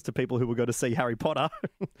parmas to people who were going to see Harry Potter,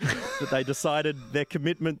 that they decided their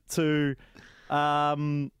commitment to,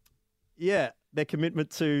 some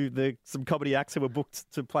comedy acts who were booked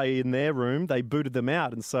to play in their room, they booted them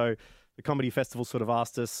out. And so the comedy festival sort of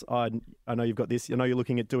asked us, I know you've got this, I know you're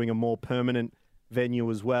looking at doing a more permanent venue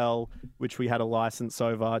as well, which we had a license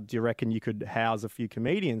over. Do you reckon you could house a few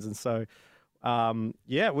comedians? And so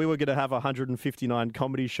we were going to have 159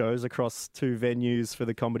 comedy shows across two venues for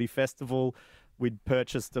the comedy festival. We'd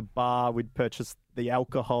purchased a bar, we'd purchased the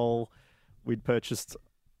alcohol, we'd purchased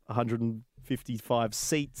 155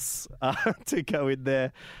 seats to go in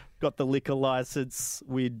there, got the liquor license,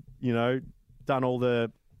 we'd, done all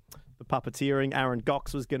the puppeteering. Aaron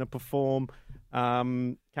Gox was going to perform.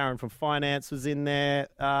 Karen from Finance was in there.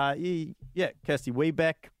 Kirsty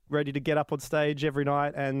Wiebeck ready to get up on stage every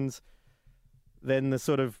night, and then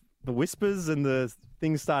the whispers and the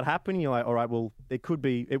things start happening. You're like, all right, well,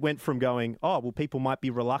 it went from going, oh, well, people might be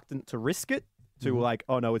reluctant to risk it, to like,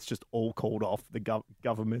 oh no, it's just all called off, the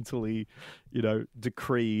governmentally,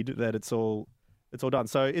 decreed that it's all done.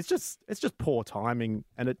 So it's just poor timing,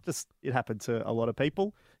 and it happened to a lot of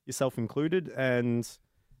people, yourself included, and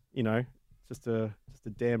just a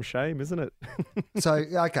damn shame, isn't it? So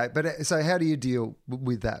how do you deal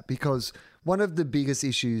with that? Because one of the biggest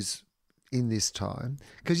issues in this time,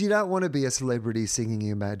 because you don't want to be a celebrity singing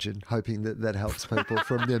Imagine, hoping that helps people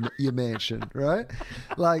from your mansion, right?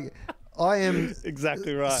 Like, I am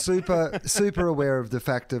exactly right. super aware of the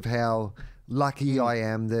fact of how lucky I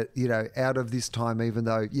am that, out of this time, even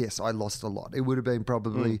though, yes, I lost a lot, it would have been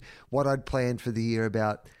probably what I'd planned for the year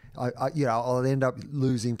about. I'll end up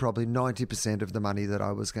losing probably 90% of the money that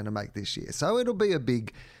I was going to make this year. So it'll be a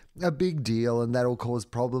big deal, and that'll cause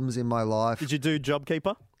problems in my life. Did you do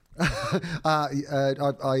JobKeeper? I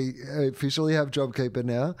officially have JobKeeper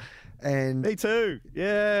now, And Me too.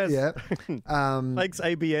 Yes. yeah. Thanks,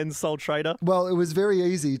 ABN Sole Trader. Well, it was very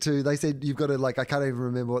easy to. They said you've got to I can't even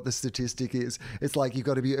remember what the statistic is. It's like you've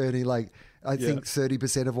got to be earning I think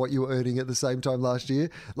 30% of what you were earning at the same time last year.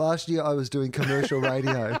 Last year I was doing commercial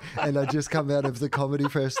radio and I'd just come out of the comedy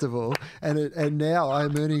festival and now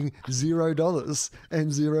I'm earning $0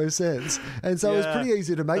 and 0 cents. And so it was pretty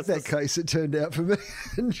easy to make that case, it turned out for me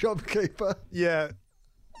and JobKeeper. Yeah.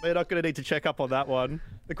 They're not going to need to check up on that one.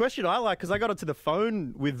 The question I like, because I got onto the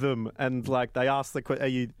phone with them and they asked are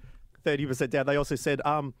you 30% down? They also said,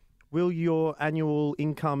 will your annual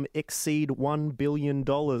income exceed $1 billion?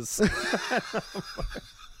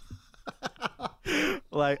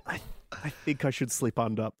 I think I should slip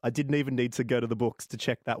under. I didn't even need to go to the books to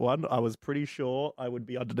check that one. I was pretty sure I would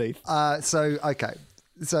be underneath. So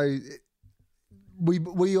we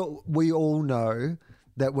all know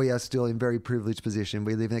that we are still in very privileged position.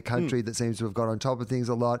 We live in a country that seems to have got on top of things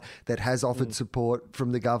a lot, that has offered support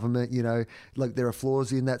from the government. There are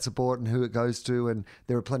flaws in that support and who it goes to, and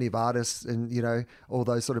there are plenty of artists and, all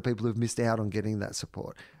those sort of people who've missed out on getting that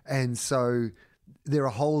support. And so there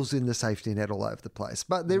are holes in the safety net all over the place,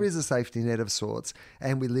 but there is a safety net of sorts,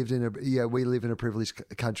 and we live in a privileged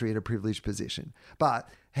country in a privileged position. But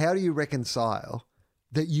how do you reconcile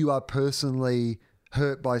that you are personally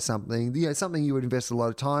hurt by something, something you would invest a lot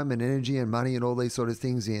of time and energy and money and all these sort of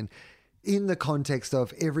things in the context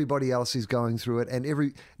of everybody else is going through it, and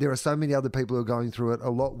there are so many other people who are going through it a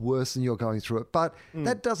lot worse than you're going through it. But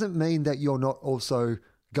that doesn't mean that you're not also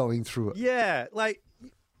going through it. Yeah,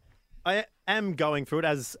 I am going through it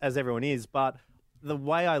as everyone is, but the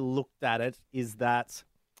way I looked at it is that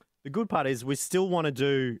the good part is we still want to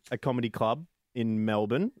do a comedy club in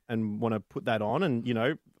Melbourne and want to put that on, and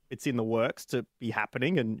it's in the works to be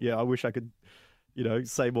happening. And I wish I could,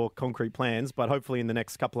 say more concrete plans, but hopefully in the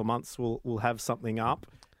next couple of months we'll have something up.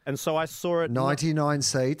 And so I saw it 99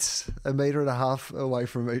 seats, 1.5 meters away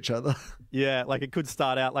from each other. Yeah, it could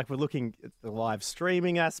start out we're looking at the live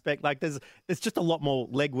streaming aspect. There's just a lot more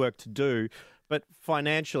legwork to do. But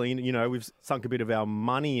financially, we've sunk a bit of our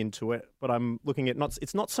money into it. But I'm looking at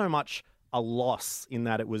it's not so much a loss in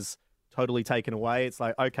that it was totally taken away. It's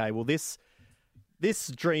okay, well this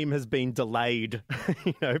dream has been delayed,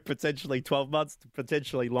 potentially 12 months,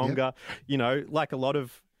 potentially longer. Yep. Like a lot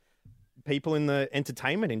of people in the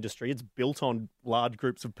entertainment industry, it's built on large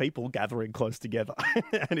groups of people gathering close together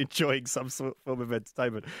and enjoying some sort of form of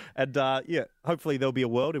entertainment. And hopefully there'll be a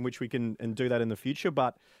world in which we can do that in the future.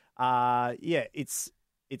 But it's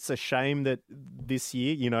a shame that this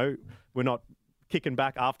year, we're not kicking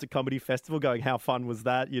back after Comedy Festival going, how fun was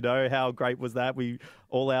that? How great was that?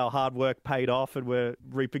 All our hard work paid off and we're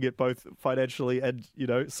reaping it both financially and,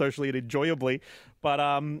 socially and enjoyably. But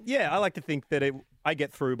I like to think that I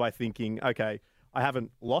get through by thinking, okay, I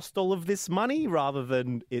haven't lost all of this money, rather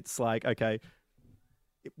than it's okay,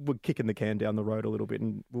 we're kicking the can down the road a little bit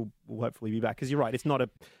and we'll hopefully be back. Because you're right,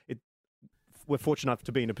 we're fortunate enough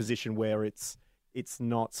to be in a position where it's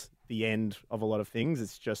not the end of a lot of things.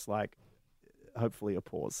 It's just hopefully a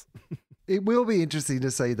pause. It will be interesting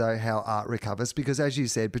to see, though, how art recovers, because as you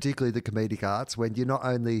said, particularly the comedic arts, when you're not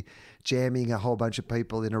only jamming a whole bunch of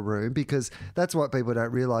people in a room, because that's what people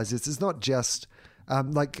don't realise, is it's not just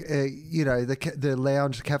the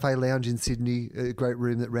lounge, Cafe Lounge in Sydney, a great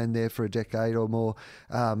room that ran there for a decade or more,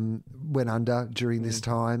 went under during this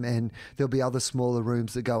time. And there'll be other smaller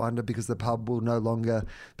rooms that go under because the pub will no longer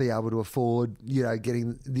be able to afford,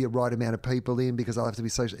 getting the right amount of people in, because they'll have to be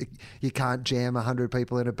social. You can't jam 100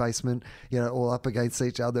 people in a basement, all up against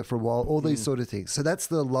each other for a while, all these sort of things. So that's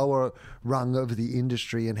the lower rung of the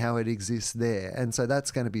industry and how it exists there. And so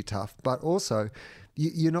that's going to be tough. But also,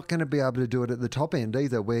 you're not going to be able to do it at the top end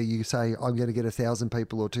either, where you say, I'm going to get 1,000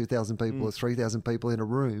 people or 2,000 people or 3,000 people in a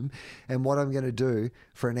room, and what I'm going to do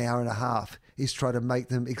for an hour and a half is try to make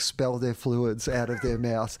them expel their fluids out of their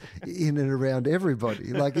mouth in and around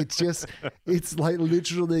everybody. It's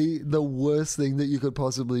literally the worst thing that you could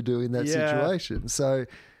possibly do in that situation. So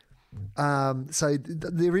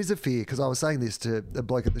there is a fear, because I was saying this to a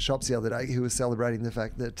bloke at the shops the other day who was celebrating the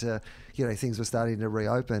fact that things were starting to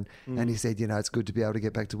reopen, and he said, it's good to be able to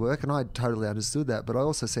get back to work, and I totally understood that. But I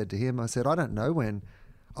also said to him, I said, I don't know when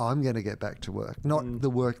I'm going to get back to work, not the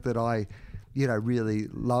work that I really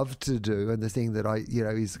love to do, and the thing that I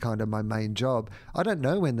is kind of my main job. I don't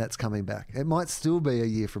know when that's coming back. It might still be a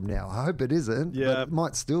year from now. I hope it isn't, but it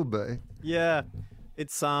might still be. Yeah,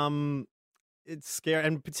 it's scary,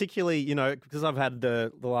 and particularly, because I've had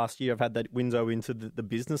the last year, I've had that window into the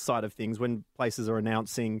business side of things, when places are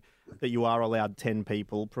announcing that you are allowed 10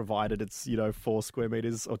 people, provided it's, 4 square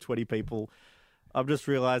meters or 20 people. I'm just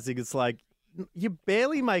realizing it's you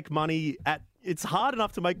barely make money it's hard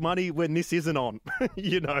enough to make money when this isn't on,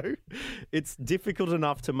 It's difficult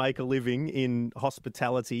enough to make a living in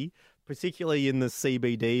hospitality, particularly in the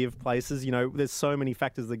CBD of places. There's so many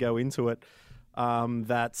factors that go into it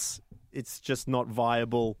that it's just not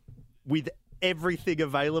viable with everything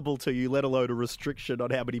available to you, let alone a restriction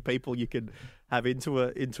on how many people you can have into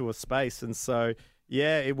a space. And so,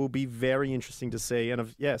 yeah, it will be very interesting to see.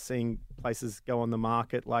 And seeing places go on the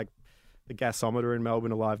market, like the Gasometer in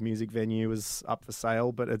Melbourne, a live music venue, is up for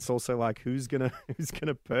sale, but it's also like who's gonna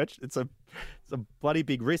purchase? It's a bloody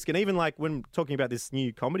big risk. And even like when talking about this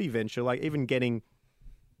new comedy venture, like even getting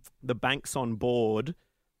the banks on board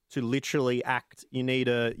to literally act, you need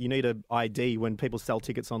a ID when people sell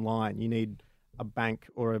tickets online. You need a bank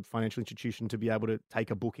or a financial institution to be able to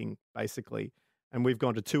take a booking, basically. And we've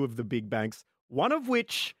gone to two of the big banks, one of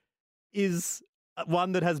which is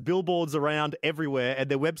one that has billboards around everywhere,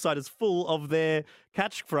 and their website is full of their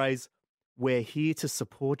catchphrase, "We're here to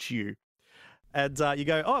support you." And you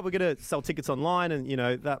go, "Oh, we're going to sell tickets online," and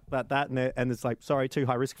that, and it's like, "Sorry, too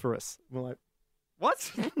high risk for us." And we're like,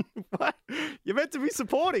 "What? What? You're meant to be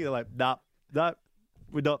supporting." They're like, "Nah,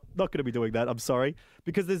 we're not going to be doing that. I'm sorry,"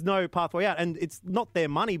 because there's no pathway out, and it's not their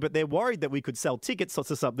money, but they're worried that we could sell tickets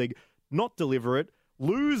to something, not deliver it,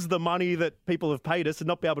 lose the money that people have paid us and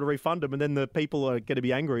not be able to refund them. And then the people are going to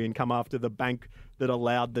be angry and come after the bank that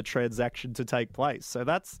allowed the transaction to take place. So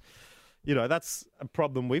that's a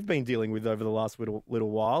problem we've been dealing with over the last little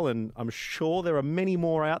while. And I'm sure there are many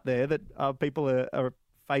more out there that people are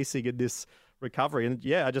facing in this recovery. And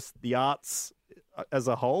the arts as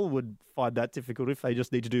a whole would find that difficult if they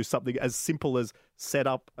just need to do something as simple as set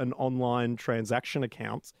up an online transaction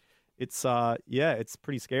account. It's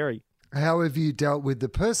pretty scary. How have you dealt with the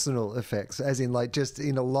personal effects, as in like just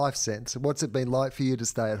in a life sense? What's it been like for you to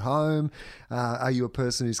stay at home? Are you a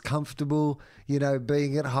person who's comfortable,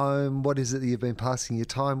 being at home? What is it that you've been passing your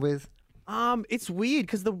time with? It's weird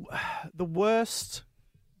because the worst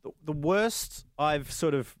I've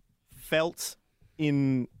sort of felt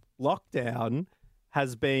in lockdown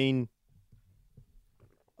has been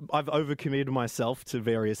I've overcommitted myself to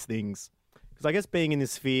various things. Because I guess being in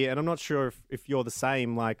this sphere, and I'm not sure if you're the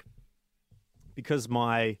same, like, because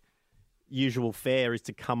my usual fare is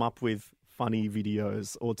to come up with funny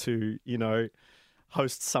videos or to,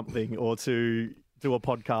 host something or to do a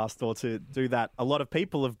podcast or to do that. A lot of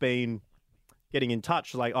people have been getting in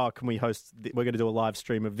touch like, "Oh, can we host? We're going to do a live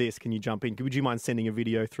stream of this. Can you jump in? Would you mind sending a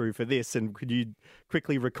video through for this? And could you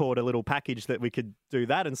quickly record a little package that we could do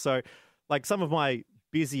that?" And so, like, some of my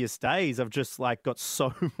busiest days, I've just like got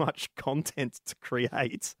so much content to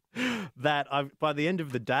create that by the end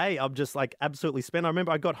of the day, I'm just like absolutely spent. I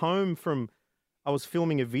remember I got home I was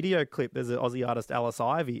filming a video clip. There's an Aussie artist, Alice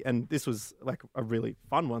Ivy, and this was like a really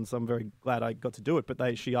fun one. So I'm very glad I got to do it.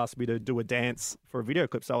 But she asked me to do a dance for a video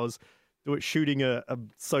clip. So I was shooting a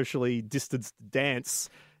socially distanced dance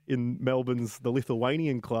in Melbourne's The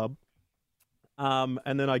Lithuanian Club.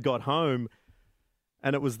 And then I got home,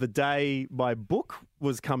 and it was the day my book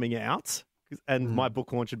was coming out, and my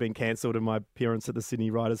book launch had been cancelled, and my appearance at the Sydney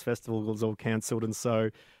Writers' Festival was all cancelled. And so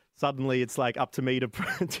suddenly it's like up to me to,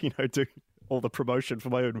 do all the promotion for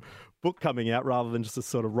my own book coming out rather than just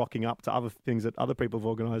sort of rocking up to other things that other people have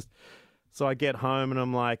organised. So I get home and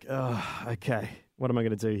I'm like, "Oh, okay, what am I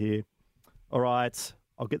going to do here? All right,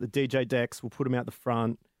 I'll get the DJ decks. We'll put them out the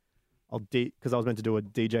front. Because I was meant to do a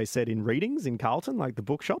DJ set in Readings in Carlton, like the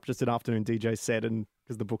bookshop, just an afternoon DJ set, and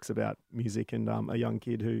because the book's about music and a young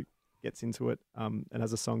kid who gets into it and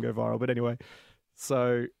has a song go viral. But anyway,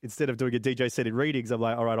 so instead of doing a DJ set in Readings, I'm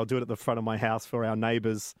like, all right, I'll do it at the front of my house for our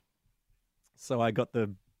neighbours. So I got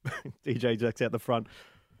the DJ decks out the front,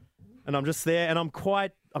 and I'm just there, and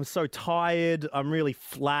I'm so tired. I'm really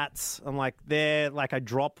flat. I'm like there, like I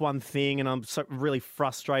drop one thing, and I'm so really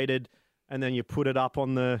frustrated. And then you put it up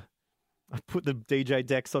I put the DJ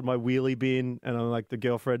decks on my wheelie bin, and I'm like, the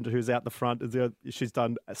girlfriend who's out the front, she's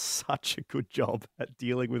done such a good job at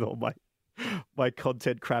dealing with all my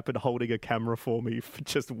content crap and holding a camera for me for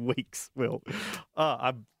just weeks, Will.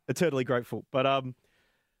 I'm eternally grateful. But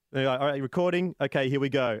they're like, all right, recording? Okay, here we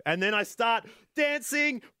go. And then I start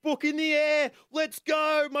dancing, book in the air, let's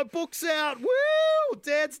go, my book's out, woo!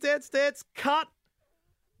 Dance, dance, dance, cut.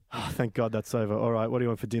 Oh, thank God that's over. All right, what do you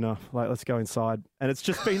want for dinner? Like, let's go inside. And it's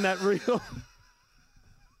just been that real.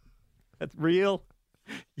 That's real.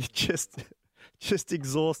 You're just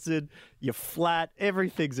exhausted. You're flat.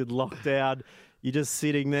 Everything's in lockdown. You're just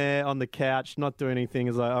sitting there on the couch, not doing anything.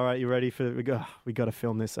 It's like, all right, you ready for it? We got to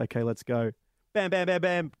film this. Okay, let's go. Bam, bam, bam,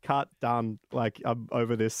 bam. Cut, done. Like, I'm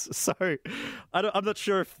over this. So I'm not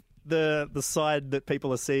sure the side that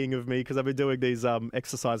people are seeing of me, because I've been doing these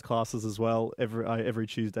exercise classes as well every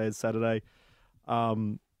Tuesday and Saturday,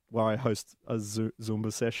 where I host a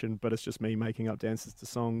Zumba session, but it's just me making up dances to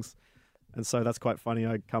songs. And so that's quite funny.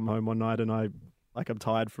 I come home one night and I'm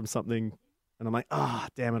tired from something, and I'm like,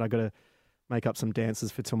 damn it, I got to make up some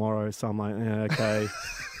dances for tomorrow. So I'm like, yeah, okay.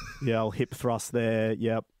 Yeah, I'll hip thrust there.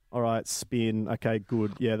 Yep. All right, spin. Okay,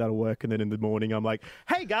 good. Yeah, that'll work. And then in the morning, I'm like,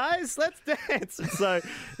 hey, guys, let's dance. And so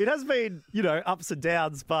it has been, ups and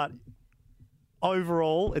downs, but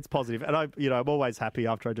overall, it's positive. And I'm always happy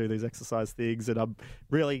after I do these exercise things, and I'm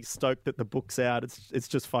really stoked that the book's out. It's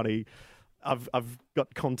just funny. I've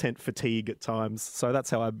got content fatigue at times, so that's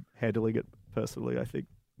how I'm handling it personally, I think.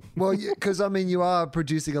 Well, because you are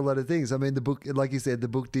producing a lot of things. The book, like you said, the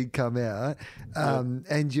book did come out,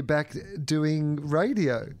 and you're back doing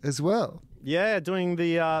radio as well. Yeah, doing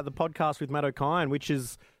the podcast with Matt O'Kine, which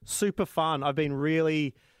is super fun. I've been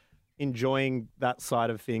really enjoying that side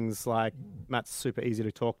of things. Like, Matt's super easy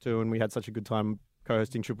to talk to, and we had such a good time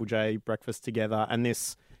co-hosting Triple J Breakfast together. And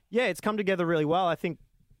this, it's come together really well. I think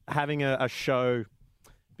having a show,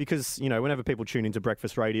 because, whenever people tune into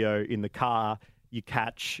breakfast radio in the car, you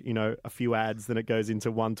catch, a few ads, then it goes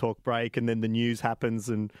into one talk break, and then the news happens,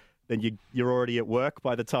 and then you're already at work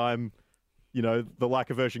by the time, the Like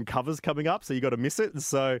a Version cover's coming up, so you got to miss it. And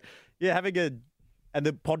so, and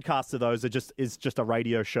the podcast of those is just a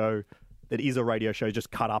radio show that is a radio show,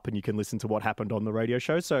 just cut up, and you can listen to what happened on the radio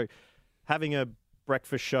show. So having a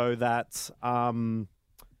breakfast show that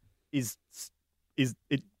is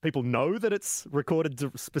people know that it's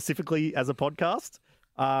recorded specifically as a podcast.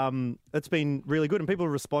 It's been really good, and people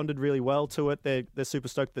have responded really well to it. They're super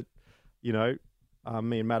stoked that,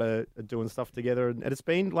 me and Matt are doing stuff together, and it's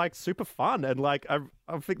been like super fun. And like, I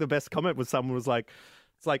think the best comment was someone was like,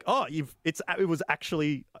 it's like, it was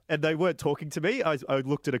actually, and they weren't talking to me. I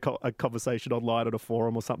looked at a conversation online at a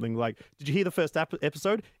forum or something like, did you hear the first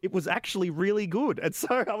episode? It was actually really good. And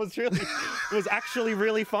so it was actually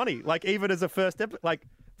really funny. Like, even as a first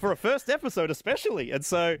for a first episode especially. And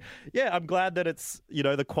so, I'm glad that it's,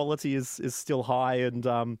 the quality is still high,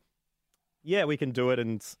 and we can do it.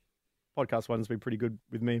 And podcast one's been pretty good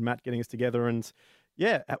with me and Matt getting us together, and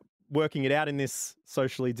working it out in this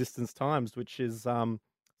socially distanced times, which is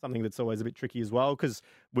something that's always a bit tricky as well, because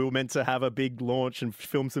we were meant to have a big launch and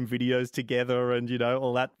film some videos together, and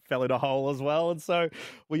all that fell in a hole as well. And so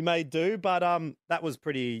we may do, but that was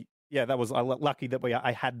pretty, that was lucky that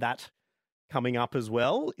I had that coming up as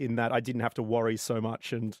well, in that I didn't have to worry so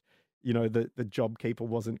much, and the JobKeeper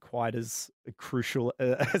wasn't quite as crucial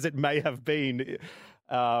as it may have been,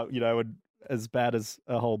 and as bad as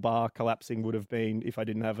a whole bar collapsing would have been if I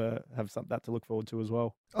didn't have that to look forward to as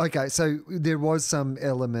well. Okay, so there was some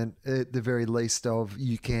element at the very least of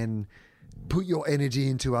you can put your energy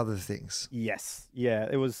into other things. Yes, yeah,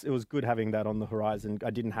 it was good having that on the horizon. I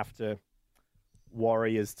didn't have to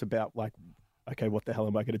worry as to about like, okay, what the hell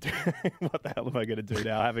am I going to do? What the hell am I going to do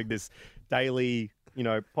now? Having this daily,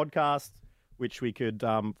 podcast, which we could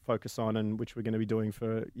focus on, and which we're going to be doing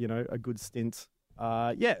for, a good stint.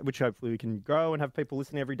 Which hopefully we can grow and have people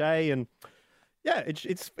listening every day. And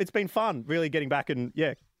it's been fun really getting back and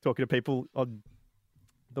talking to people. On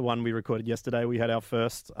the one we recorded yesterday, we had our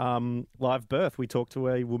first live birth. We talked to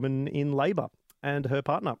a woman in labour and her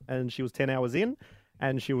partner, and she was 10 hours in,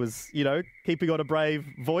 and she was, keeping on a brave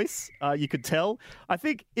voice. You could tell. I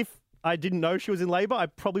think if I didn't know she was in labour, I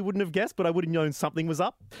probably wouldn't have guessed, but I would have known something was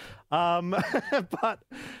up. But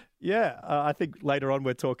I think later on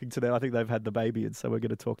we're talking to them. I think they've had the baby, and so we're going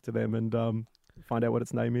to talk to them and find out what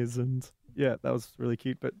its name is. And that was really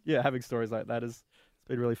cute. But having stories like that it's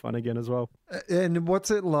been really fun again as well. And what's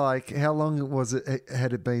it like? How long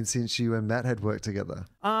had it been since you and Matt had worked together?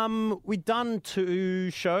 We'd done 2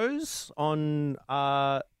 shows on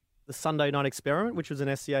the Sunday Night Experiment, which was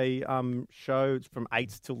an SCA show from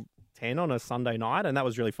 8 till 10 on a Sunday night, and that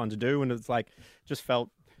was really fun to do. And it's like, just felt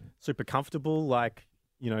super comfortable, like,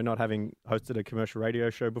 not having hosted a commercial radio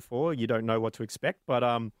show before. You don't know what to expect, but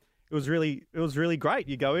it was really great.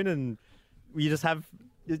 You go in and you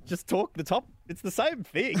just talk the top. It's the same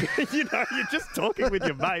thing. You're just talking with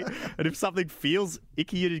your mate, and if something feels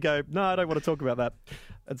icky, you go, no, I don't want to talk about that.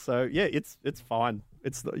 And so it's fine.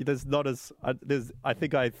 I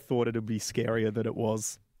think I thought it would be scarier than it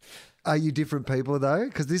was. Are you different people though?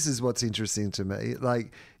 Because this is what's interesting to me.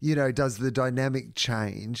 Like, does the dynamic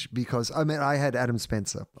change? Because I had Adam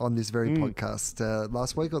Spencer on this very podcast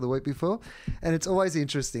last week or the week before. And it's always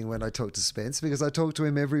interesting when I talk to Spence, because I talk to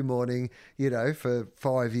him every morning, for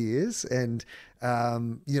 5 years. And,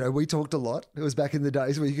 we talked a lot. It was back in the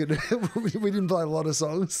days where we didn't play a lot of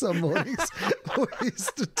songs some mornings. we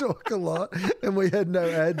used to talk a lot, and we had no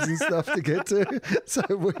ads and stuff to get to, so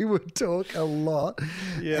we would talk a lot.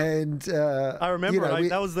 Yeah. And I remember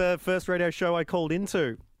that was the first radio show I called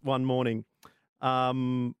into one morning. We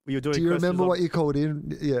were doing. Do you remember what you called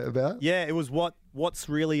in? Yeah, about? Yeah, it was what's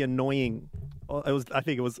really annoying. I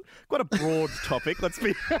think it was quite a broad topic.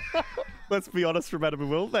 Let's be honest from Adam and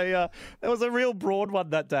Will. There was a real broad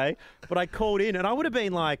one that day. But I called in, and I would have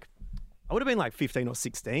been like 15 or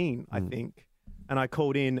 16, I think. And I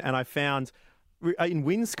called in, and I found in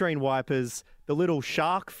windscreen wipers the little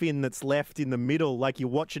shark fin that's left in the middle. Like, you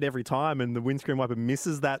watch it every time, and the windscreen wiper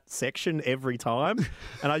misses that section every time.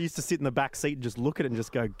 And I used to sit in the back seat and just look at it and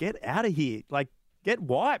just go, "Get out of here! Like, get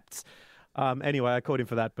wiped." Anyway, I called in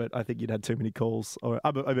for that, but I think you'd had too many calls.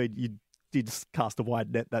 I mean, you did cast a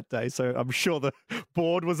wide net that day, so I'm sure the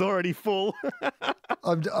board was already full.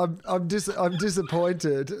 I'm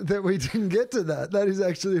disappointed that we didn't get to that. That is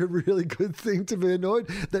actually a really good thing to be annoyed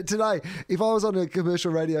that today. If I was on a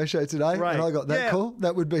commercial radio show today and I got that call,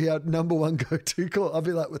 that would be our number one go-to call. I'd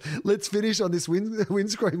be like, "Let's finish on this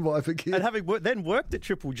windscreen wiper kit." And having then worked at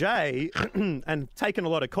Triple J and taken a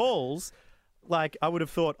lot of calls, like, I would have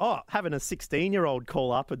thought, having a 16-year-old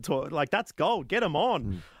call up and talk, like, that's gold. Get them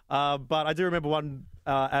on. But I do remember one,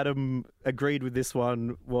 Adam agreed with this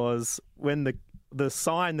one, was when the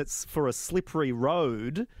sign that's for a slippery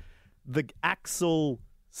road, the axle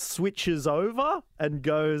switches over and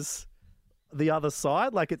goes the other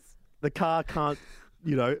side. Like, the car can't,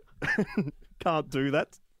 can't do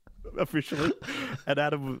that officially. And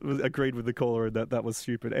Adam agreed with the caller, and that was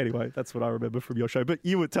stupid. Anyway, that's what I remember from your show. But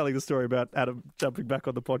you were telling the story about Adam jumping back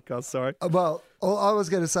on the podcast. Sorry. Well, all I was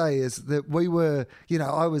going to say is that we were,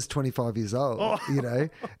 I was 25 years old,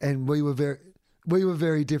 and we were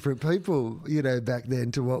very different people, back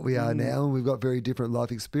then to what we are now, and we've got very different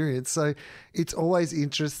life experience. So it's always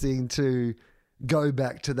interesting to go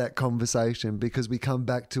back to that conversation, because we come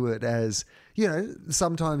back to it as,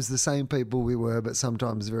 sometimes the same people we were, but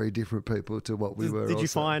sometimes very different people to what we were. Did you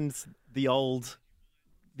find the old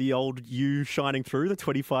you shining through, the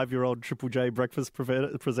 25-year-old Triple J breakfast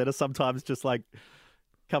presenter sometimes just like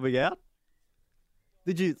coming out?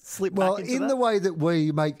 Did you slip back into that? the way that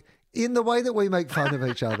we make fun of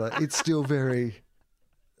each other, it's still very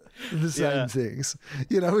the same things.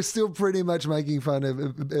 We're still pretty much making fun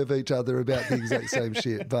of each other about the exact same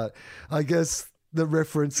shit. But I guess the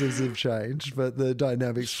references have changed, but the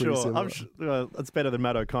dynamics pretty similar. It's better than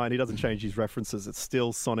Matt O'Kine. He doesn't change his references. It's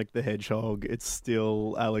still Sonic the Hedgehog. It's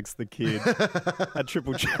still Alex the Kid. At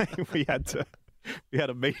Triple J, we had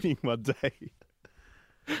a meeting one day,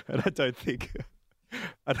 and I don't think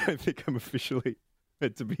I'm officially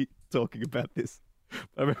meant to be talking about this.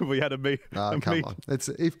 I remember we had a meeting. Come on!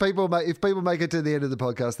 If people make it to the end of the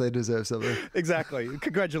podcast, they deserve something. Exactly.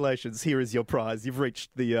 Congratulations! Here is your prize. You've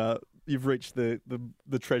reached the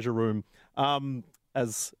treasure room.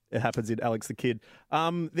 As it happens in Alex the Kid.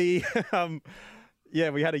 We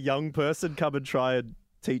had a young person come and try and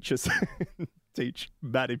teach us, teach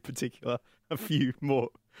Matt in particular, a few more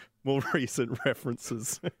recent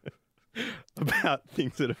references about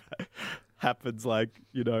things that have happened, like,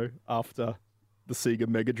 after the Sega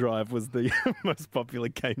Mega Drive was the most popular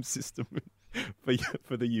game system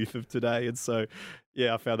for the youth of today. And so,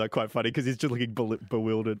 I found that quite funny, because he's just looking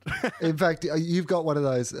bewildered. In fact, you've got one of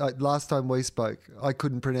those. Last time we spoke, I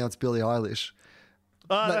couldn't pronounce Billie Eilish.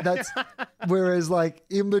 That's whereas, like,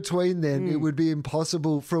 in between then, it would be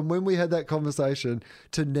impossible, from when we had that conversation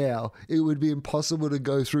to now, it would be impossible to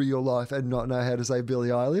go through your life and not know how to say Billie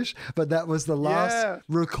Eilish. But that was the last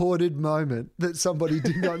recorded moment that somebody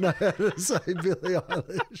did not know how to say Billie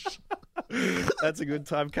Eilish. That's a good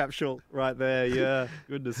time capsule right there. Yeah,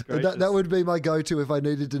 goodness gracious. That would be my go-to if I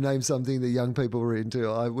needed to name something that young people were into.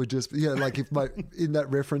 I would just, like, if in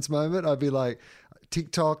that reference moment, I'd be like,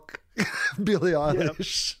 TikTok, Billie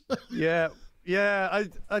Eilish. Yeah.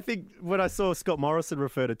 I think when I saw Scott Morrison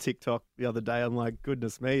refer to TikTok the other day, I'm like,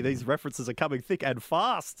 goodness me, these references are coming thick and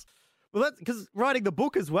fast. Well, that's because writing the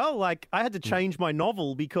book as well, like, I had to change my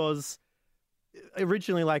novel, because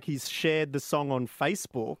originally, like, he's shared the song on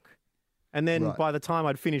Facebook. And then by the time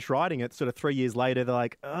I'd finished writing it, sort of 3 years later, they're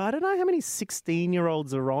like, I don't know how many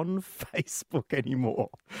 16-year-olds are on Facebook anymore.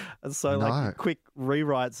 And so, like, quick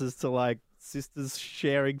rewrites as to, like, sisters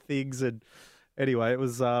sharing things. And anyway, it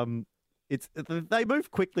was they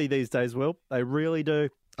move quickly these days, Will. They really do.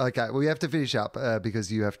 Okay, well, we have to finish up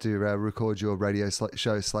because you have to record your radio show /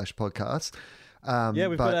 podcast.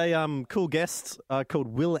 We've got a cool guest called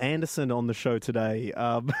Will Anderson on the show today.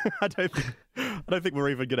 I don't think we're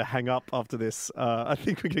even going to hang up after this. I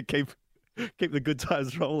think we're going to keep the good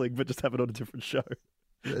times rolling, but just have it on a different show.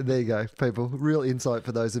 There you go, people. Real insight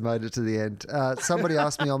for those who made it to the end. Somebody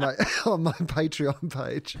asked me on my on my Patreon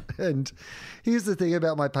page, and here's the thing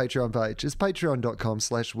about my Patreon page: it's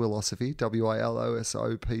patreon.com/Wilosophy,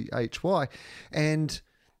 WILOSOPHY, and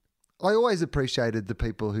I always appreciated the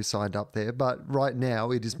people who signed up there, but right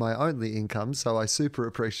now it is my only income, so I super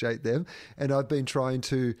appreciate them, and I've been trying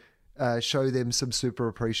to show them some super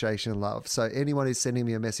appreciation and love. So anyone who's sending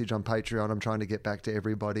me a message on Patreon, I'm trying to get back to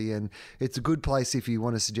everybody, and it's a good place if you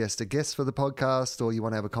want to suggest a guest for the podcast or you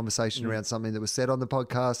want to have a conversation around something that was said on the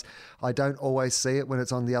podcast. I don't always see it when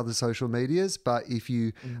it's on the other social medias, but if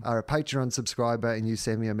you are a Patreon subscriber and you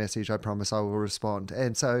send me a message, I promise I will respond.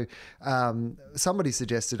 And so somebody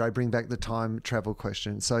suggested I bring back the time travel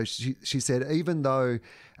question. So she said, even though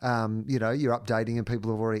you're updating and people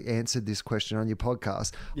have already answered this question on your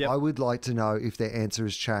podcast, I would like to know if their answer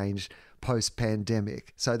has changed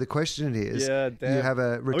post-pandemic. So the question is, you have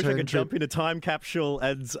a return I wish I could trip. jump in a time capsule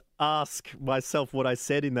and ask myself what I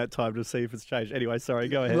said in that time to see if it's changed. Anyway, sorry,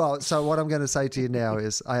 go ahead. Well, so what I'm going to say to you now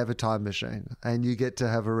is I have a time machine and you get to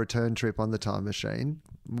have a return trip on the time machine.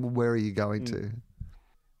 Where are you going to?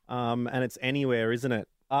 And it's anywhere, isn't it?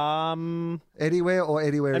 Anywhere or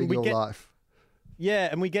anywhere in your life? Yeah,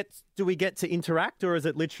 and do we get to interact, or is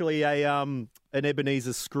it literally an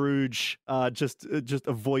Ebenezer Scrooge, just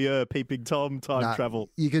a voyeur peeping Tom time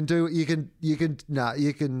travel? You can do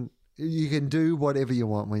whatever you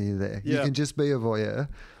want when you're there. Yeah. You can just be a voyeur,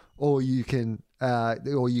 or you can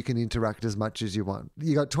interact as much as you want.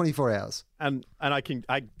 You got 24 hours, and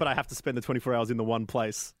but I have to spend the 24 hours in the one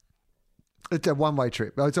place. It's a one-way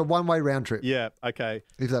trip. It's a one-way round trip. Yeah. Okay.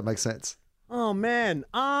 If that makes sense. Oh man.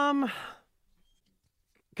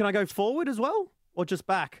 Can I go forward as well, or just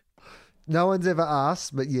back? No one's ever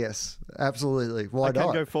asked, but yes, absolutely. Why I not?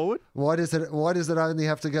 can go forward. Why does it only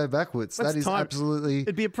have to go backwards? That's that is time. absolutely.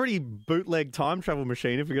 It'd be a pretty bootleg time travel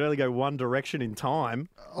machine if we could only go one direction in time.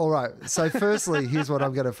 All right. So firstly, here's what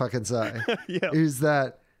I'm going to fucking say: is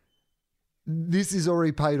that this is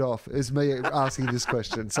already paid off as me asking this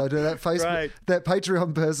question. So to that Facebook, that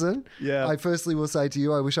Patreon person, I firstly will say to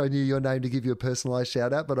you, I wish I knew your name to give you a personalised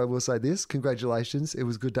shout out, but I will say this: congratulations, it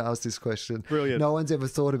was good to ask this question. Brilliant. No one's ever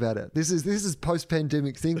thought about it. This is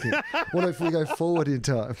post-pandemic thinking. What if we go forward in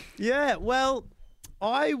time? Yeah, well,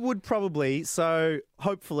 I would probably, so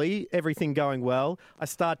hopefully everything going well, I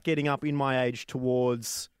start getting up in my age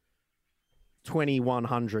towards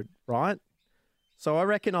 2100, right? So I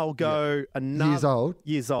reckon I'll go another...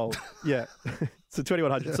 Years old, yeah. So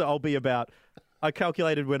 2100. So I'll be about... I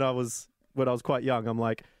calculated when I was quite young. I'm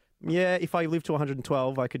like, yeah, if I live to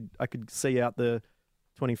 112, I could see out the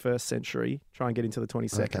 21st century, try and get into the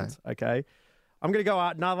 22nd. Okay. I'm going to go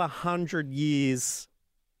out another 100 years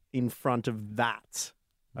in front of that.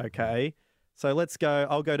 Okay. So let's go.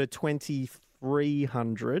 I'll go to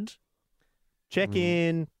 2300. Check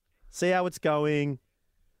in, see how it's going.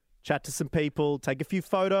 Chat to some people, take a few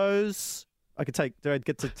photos. Do I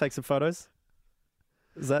get to take some photos?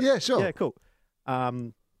 Is that? Yeah, sure. Yeah, cool.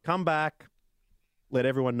 Come back, let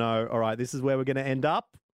everyone know, all right, this is where we're going to end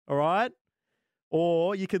up, all right?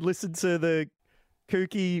 Or you could listen to the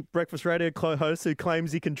kooky breakfast radio host who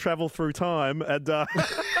claims he can travel through time and...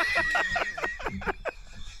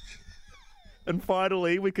 and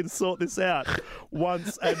finally, we can sort this out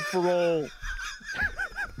once and for all.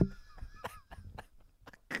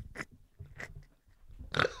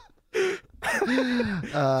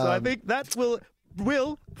 So I think that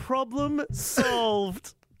will problem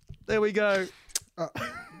solved. There we go.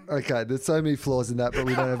 Okay, there's so many flaws in that, but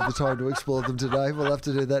we don't have the time to explore them today. We'll have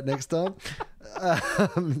to do that next time.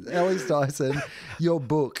 Alex Dyson, your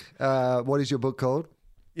book. What is your book called?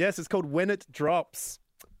 Yes, it's called When It Drops,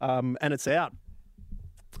 and it's out.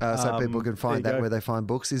 So people can find that where they find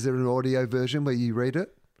books. Is there an audio version where you read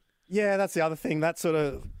it? Yeah, that's the other thing. That sort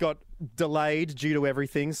of got delayed due to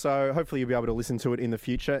everything. So hopefully you'll be able to listen to it in the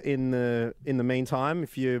future. In the meantime,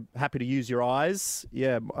 if you're happy to use your eyes,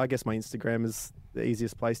 I guess my Instagram is the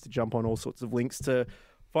easiest place to jump on all sorts of links to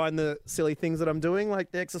find the silly things that I'm doing,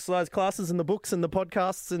 like the exercise classes and the books and the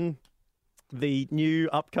podcasts and the new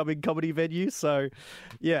upcoming comedy venue. So,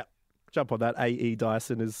 yeah. Jump on that. A.E.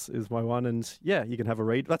 Dyson is my one. And yeah, you can have a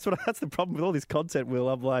read. That's the problem with all this content, Will.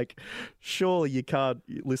 I'm like, surely you can't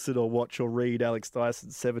listen or watch or read Alex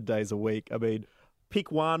Dyson 7 days a week. I mean,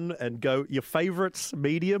 pick one and go your favourite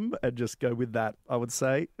medium and just go with that, I would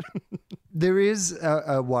say. There is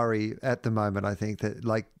a worry at the moment, I think, that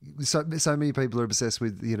like so many people are obsessed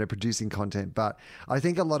with, producing content. But I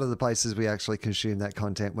think a lot of the places we actually consume that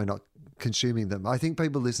content, we're not consuming them. I think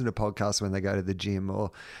people listen to podcasts when they go to the gym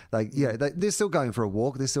or they're still going for a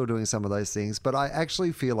walk. They're still doing some of those things. But I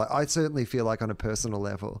certainly feel like on a personal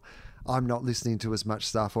level, I'm not listening to as much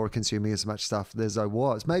stuff or consuming as much stuff as I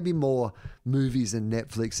was. Maybe more movies and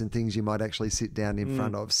Netflix and things you might actually sit down in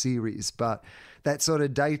front of, series. But that sort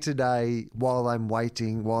of day-to-day, while I'm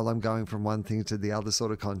waiting, while I'm going from one thing to the other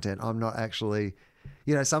sort of content, I'm not actually,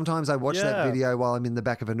 sometimes I watch that video while I'm in the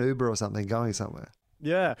back of an Uber or something going somewhere.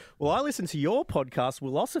 Yeah. Well, I listened to your podcast,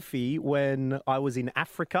 Philosophy, when I was in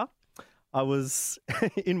Africa. I was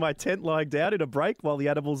in my tent lying down in a break while the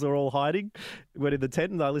animals are all hiding. Went in the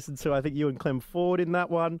tent and I listened to, I think, you and Clem Ford in that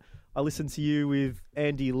one. I listened to you with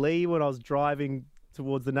Andy Lee when I was driving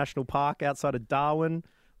towards the national park outside of Darwin.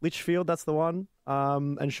 Litchfield, that's the one.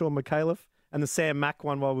 And Sean McAuliffe. And the Sam Mack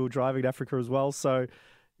one while we were driving to Africa as well. So,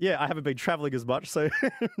 yeah, I haven't been traveling as much, so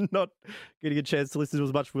not getting a chance to listen to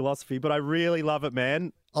as much Philosophy. But I really love it,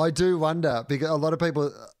 man. I do wonder, because a lot of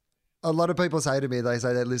people say to me, they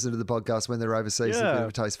say they listen to the podcast when they're overseas, a bit of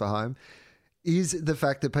a taste for home. Is the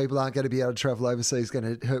fact that people aren't going to be able to travel overseas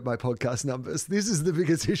going to hurt my podcast numbers? This is the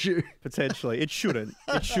biggest issue. Potentially. It shouldn't.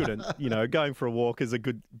 It shouldn't. Going for a walk is a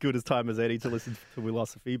good as time as any to listen to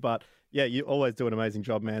Philosophy. But, yeah, you always do an amazing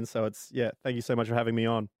job, man. So thank you so much for having me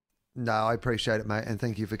on. No, I appreciate it, mate. And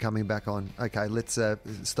thank you for coming back on. Okay, let's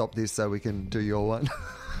stop this so we can do your one.